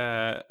 Like,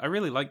 I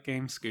really like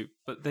GameScoop,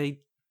 but they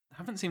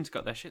haven't seemed to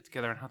got their shit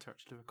together on how to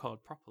actually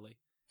record properly.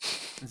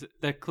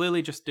 They're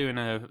clearly just doing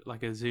a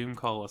Zoom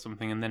call or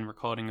something and then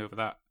recording over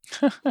that.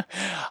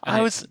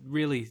 It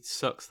really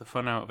sucks the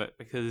fun out of it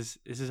because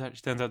this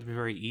actually turns out to be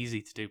very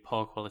easy to do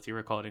poor quality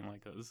recording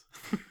like us.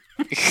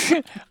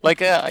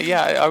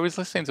 I was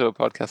listening to a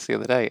podcast the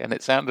other day and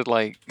it sounded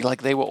like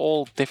they were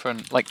all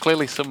different. Like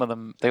clearly some of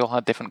them, they all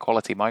had different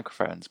quality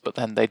microphones, but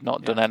then they'd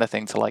not done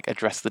anything to like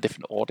address the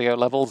different audio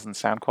levels and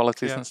sound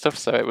qualities and stuff.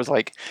 So it was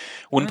like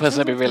one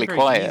person would be really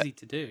quiet. Easy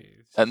to do.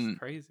 It's and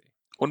crazy.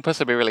 One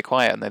person would be really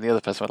quiet and then the other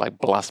person would like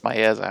blast my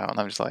ears out and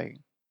I'm just like,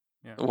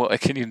 what,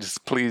 can you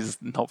just please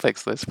not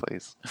fix this,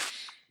 please?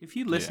 If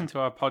you listen to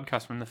our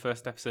podcast from the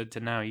first episode to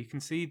now, you can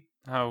see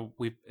how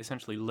we've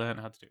essentially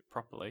learned how to do it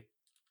properly.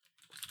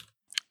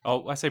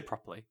 Oh, I say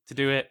properly. To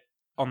do it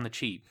on the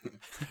cheap.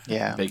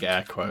 Yeah. Big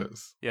air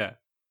quotes. Yeah.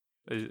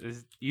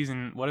 Is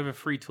using whatever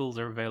free tools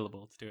are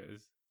available to do it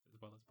as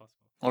well as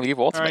possible. Well, you've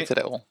automated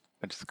it all,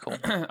 which is cool.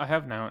 I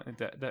have now.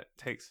 That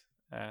takes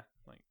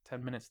like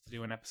 10 minutes to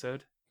do an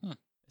episode.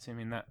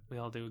 Assuming that we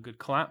all do a good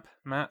clap.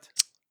 Matt?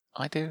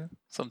 I do,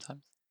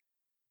 sometimes.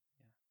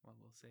 Yeah, well,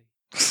 we'll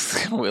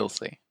see. We'll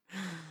see.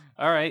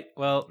 All right.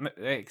 Well,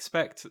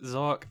 expect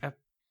Zork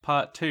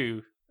part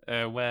 2,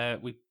 where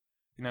we,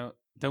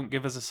 don't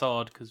give us a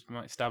sword because we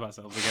might stab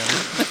ourselves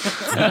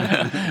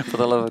again. For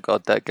the love of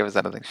God, don't give us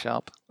anything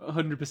sharp.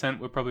 100%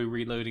 we're probably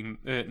reloading,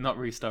 not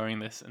restarting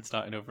this and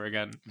starting over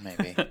again.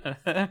 Maybe.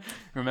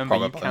 Remember,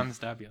 Probably. you can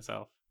stab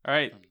yourself. All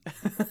right.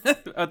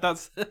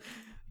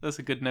 That's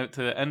a good note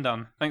to end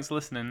on. Thanks for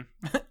listening.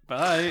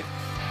 Bye.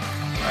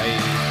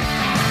 Bye.